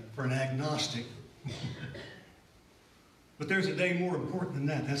statement for an agnostic. But there's a day more important than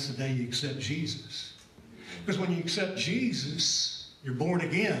that. That's the day you accept Jesus. Because when you accept Jesus, you're born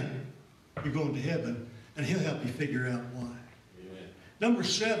again, you're going to heaven, and He'll help you figure out why. Amen. Number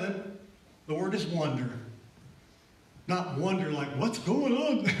 7, the word is wonder. Not wonder like, what's going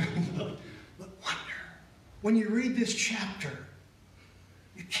on? But wonder. When you read this chapter,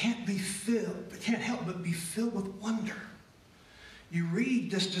 you can't help but be filled with wonder. You read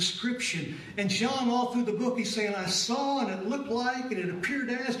this description, and John all through the book, he's saying, I saw, and it looked like, and it appeared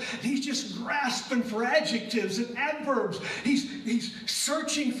as, and he's just grasping for adjectives and adverbs. He's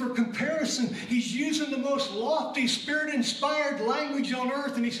searching for comparison. He's using the most lofty, Spirit-inspired language on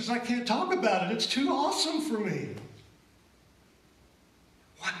earth, and he says, I can't talk about it. It's too awesome for me.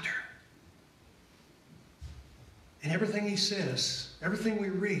 Wonder. And everything he says, everything we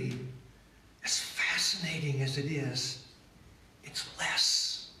read, as fascinating as it is, it's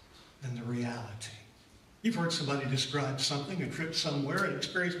less than the reality. You've heard somebody describe something, a trip somewhere, an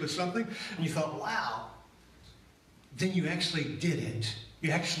experience with something, and you thought, wow. Then you actually did it.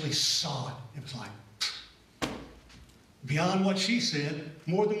 You actually saw it. It was like, beyond what she said,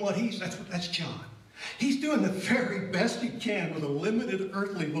 more than what that's John. He's doing the very best he can with a limited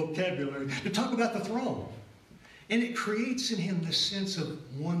earthly vocabulary to talk about the throne. And it creates in him this sense of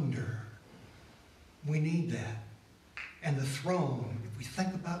wonder. We need that. And the throne, if we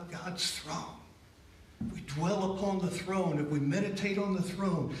think about God's throne, if we dwell upon the throne, if we meditate on the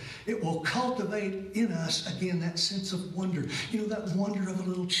throne, it will cultivate in us, again, that sense of wonder. You know, that wonder of a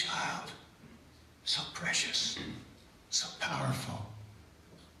little child. So precious, so powerful.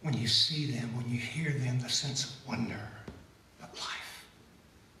 When you see them, when you hear them, the sense of wonder, of life.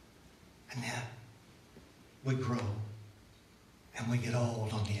 And then we grow and we get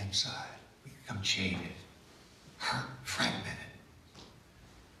old on the inside. We become jaded, hurt, fragmented.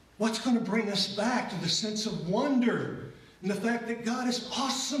 What's going to bring us back to the sense of wonder and the fact that God is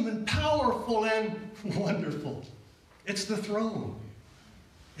awesome and powerful and wonderful? It's the throne.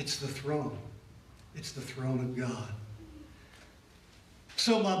 It's the throne. It's the throne of God.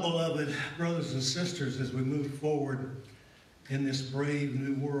 So, my beloved brothers and sisters, as we move forward in this brave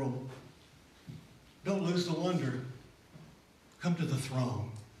new world, don't lose the wonder. Come to the throne.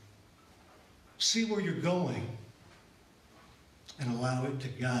 See where you're going and allow it to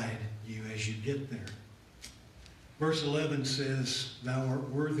guide you as you get there. Verse 11 says, "Thou art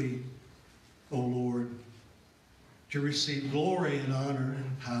worthy, O Lord, to receive glory and honor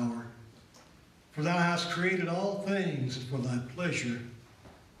and power. For thou hast created all things, and for thy pleasure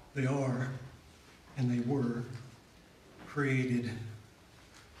they are, and they were created."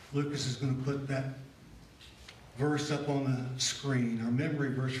 Lucas is going to put that verse up on the screen, our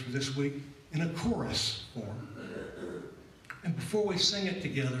memory verse for this week, in a chorus form. And before we sing it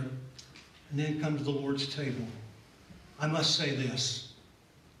together, and then come to the Lord's table, I must say this.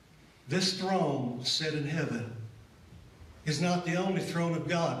 This throne set in heaven is not the only throne of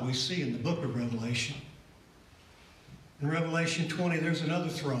God we see in the book of Revelation. In Revelation 20, there's another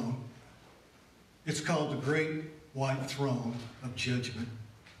throne. It's called the Great White Throne of Judgment.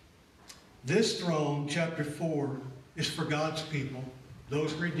 This throne, chapter 4, is for God's people,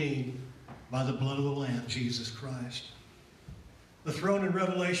 those redeemed by the blood of the Lamb, Jesus Christ. The throne in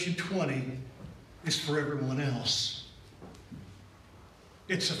Revelation 20 is for everyone else.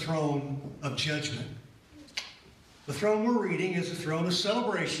 It's a throne of judgment. The throne we're reading is a throne of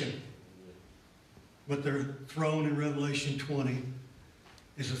celebration. But the throne in Revelation 20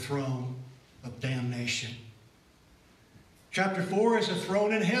 is a throne of damnation. Chapter 4 is a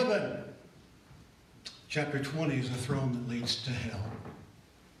throne in heaven. Chapter 20 is a throne that leads to hell.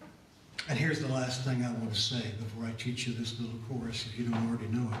 And here's the last thing I want to say before I teach you this little chorus, if you don't already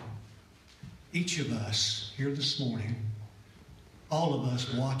know it. Each of us here this morning, all of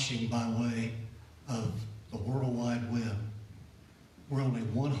us watching by way of the World Wide Web, we're only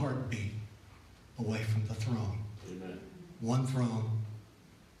one heartbeat away from the throne. Amen. One throne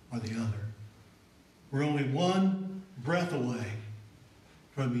or the other. We're only one breath away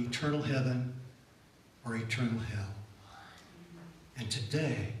from eternal heaven or eternal hell. And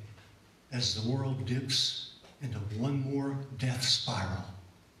today, as the world dips into one more death spiral,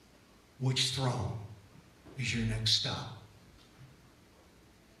 which throne is your next stop?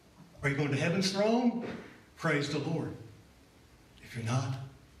 Are you going to heaven's throne? Praise the Lord. If you're not,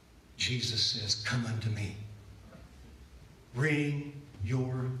 Jesus says, "Come unto me. Bring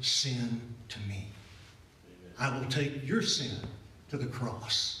your sin to me. I will take your sin to the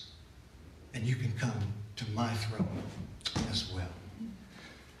cross, and you can come to my throne as well."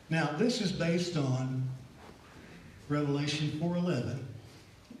 Now, this is based on Revelation 4:11.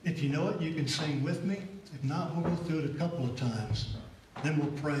 If you know it, you can sing with me. If not, we'll go through it a couple of times. Then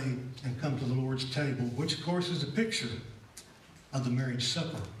we'll pray and come to the Lord's table, which, of course, is a picture of the marriage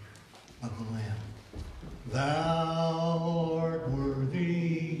supper of the Lamb. Thou art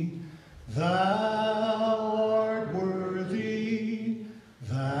worthy, thou art worthy,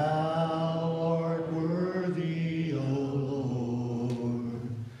 thou art worthy, O Lord.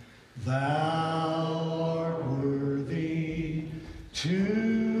 Thou art worthy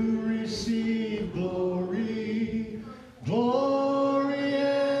to receive glory, glory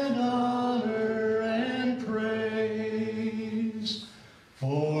and honor and praise.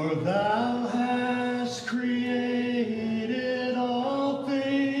 For thou hast created all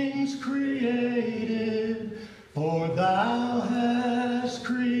things created. For thou hast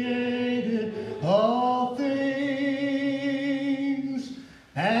created all things,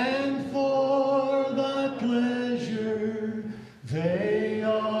 and for thy pleasure they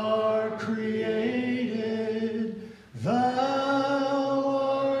are created. Thou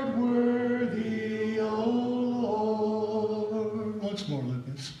art worthy, O Lord. Once more,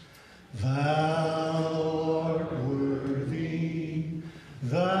 Lucas. Thou art worthy.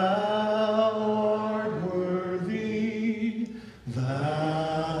 Thou art worthy,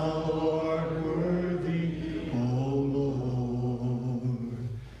 thou art worthy, O Lord.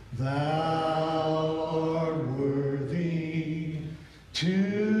 Thou art worthy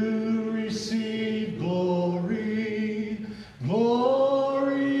to receive glory,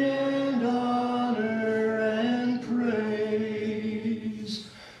 glory and honor and praise.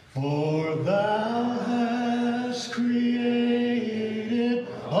 For thou hast created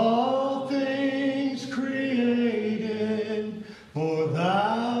all things created. For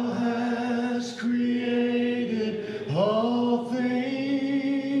thou hast created all things,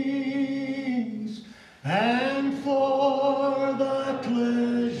 and for thy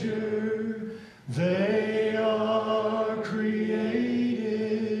pleasure they are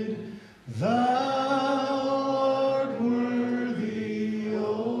created. Thou art worthy,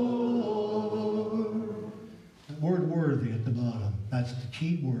 O Lord. That word worthy at the bottom, that's the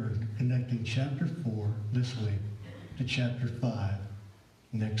key word connecting chapter 4 this week to chapter 5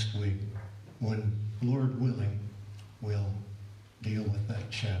 next week, when, Lord willing, we'll deal with that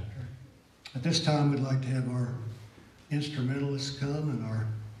chapter. At this time, we'd like to have our instrumentalists come and our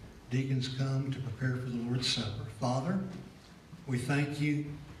deacons come to prepare for the Lord's Supper. Father, we thank you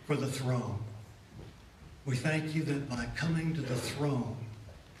for the throne. We thank you that by coming to the throne,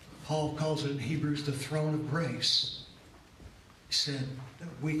 Paul calls it in Hebrews the throne of grace. He said that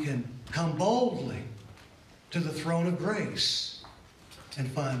we can come boldly to the throne of grace and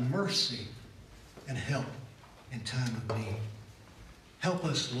find mercy and help in time of need. Help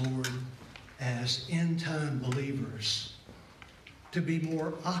us, Lord, as end-time believers, to be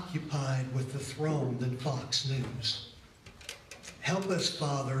more occupied with the throne than Fox News. Help us,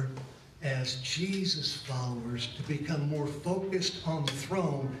 Father, as Jesus followers, to become more focused on the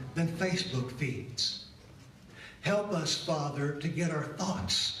throne than Facebook feeds. Help us, Father, to get our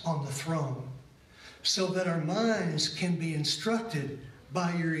thoughts on the throne so that our minds can be instructed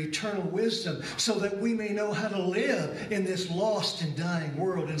by your eternal wisdom, so that we may know how to live in this lost and dying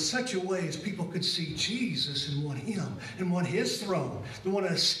world in such a way as people could see Jesus and want him and want his throne. They want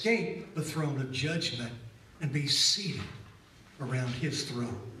to escape the throne of judgment and be seated around his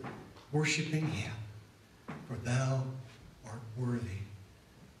throne, worshiping him. For thou art worthy,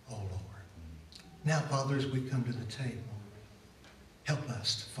 O Lord. Now, Father, as we come to the table, help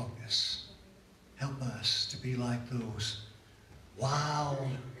us to focus. Help us to be like those wild,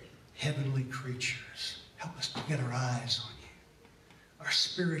 heavenly creatures. Help us to get our eyes on you, our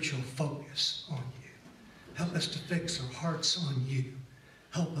spiritual focus on you. Help us to fix our hearts on you.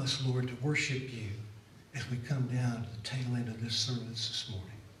 Help us, Lord, to worship you as we come down to the tail end of this service this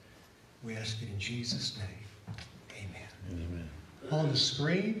morning. We ask it in Jesus' name. Amen. Amen. On the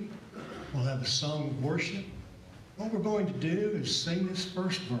screen, we'll have a song of worship. What we're going to do is sing this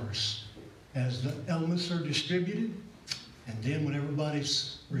first verse as the elements are distributed. And then when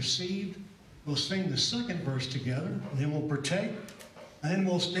everybody's received, we'll sing the second verse together, and then we'll partake. And then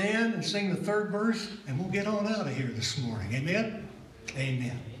we'll stand and sing the third verse, and we'll get on out of here this morning. Amen?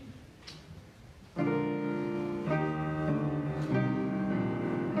 Amen.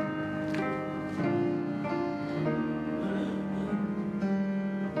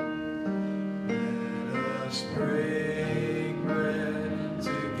 Let us break bread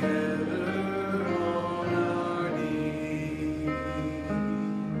together on our knees.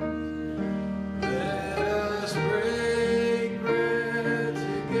 Let us break bread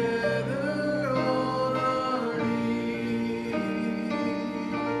together on our knees.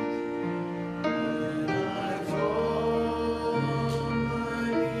 When I fall on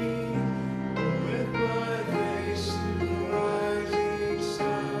my knees with my face to the rising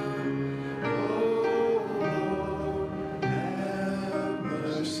sun, oh Lord, have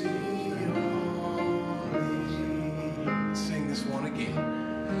mercy on me. Sing this one again.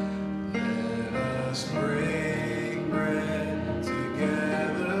 Let us break bread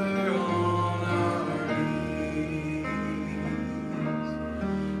together on our knees.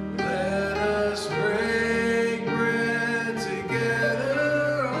 Let us break bread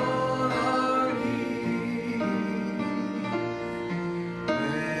together on our knees.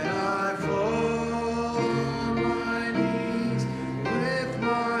 When I fall on my knees with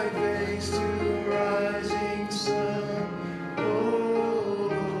my face to the rising sun, oh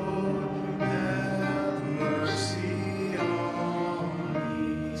Lord, have mercy on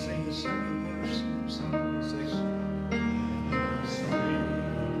me. Sing the second verse. Sing.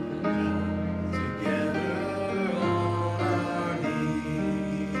 Together on our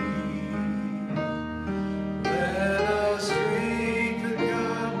knees. Let us drink the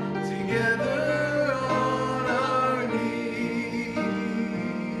cup together on our knees.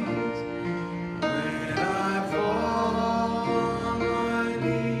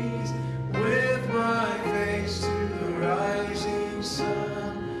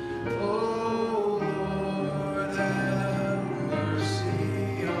 Oh Lord, have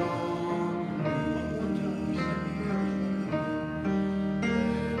mercy on me.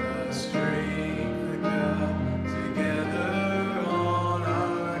 Let us drink the cup together on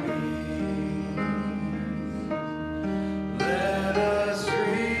our knees. Let us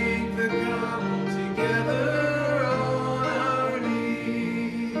drink the cup together on our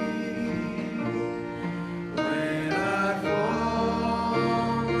knees. When I fall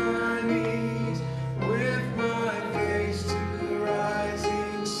on my knees with my face to the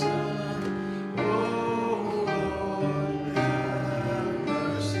rising sun, oh Lord, have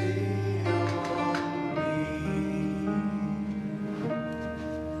mercy on me.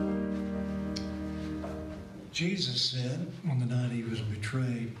 Jesus said on the night he was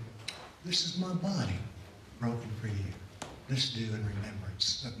betrayed, "This is my body broken for you. This do in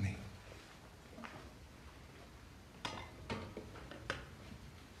remembrance of me."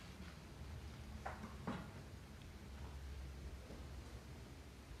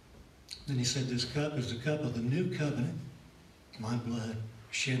 Then he said, "This cup is the cup of the new covenant, my blood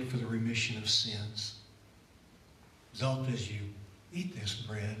shed for the remission of sins. As often as you eat this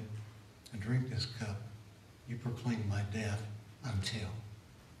bread and drink this cup, you proclaim my death until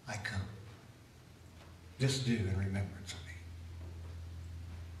I come. This do in remembrance of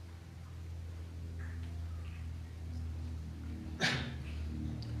me."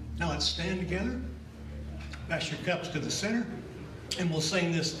 Now let's stand together, pass your cups to the center, and we'll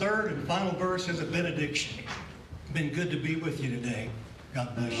sing this third and final verse as a benediction. Been good to be with you today.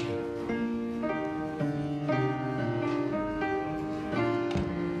 God bless you.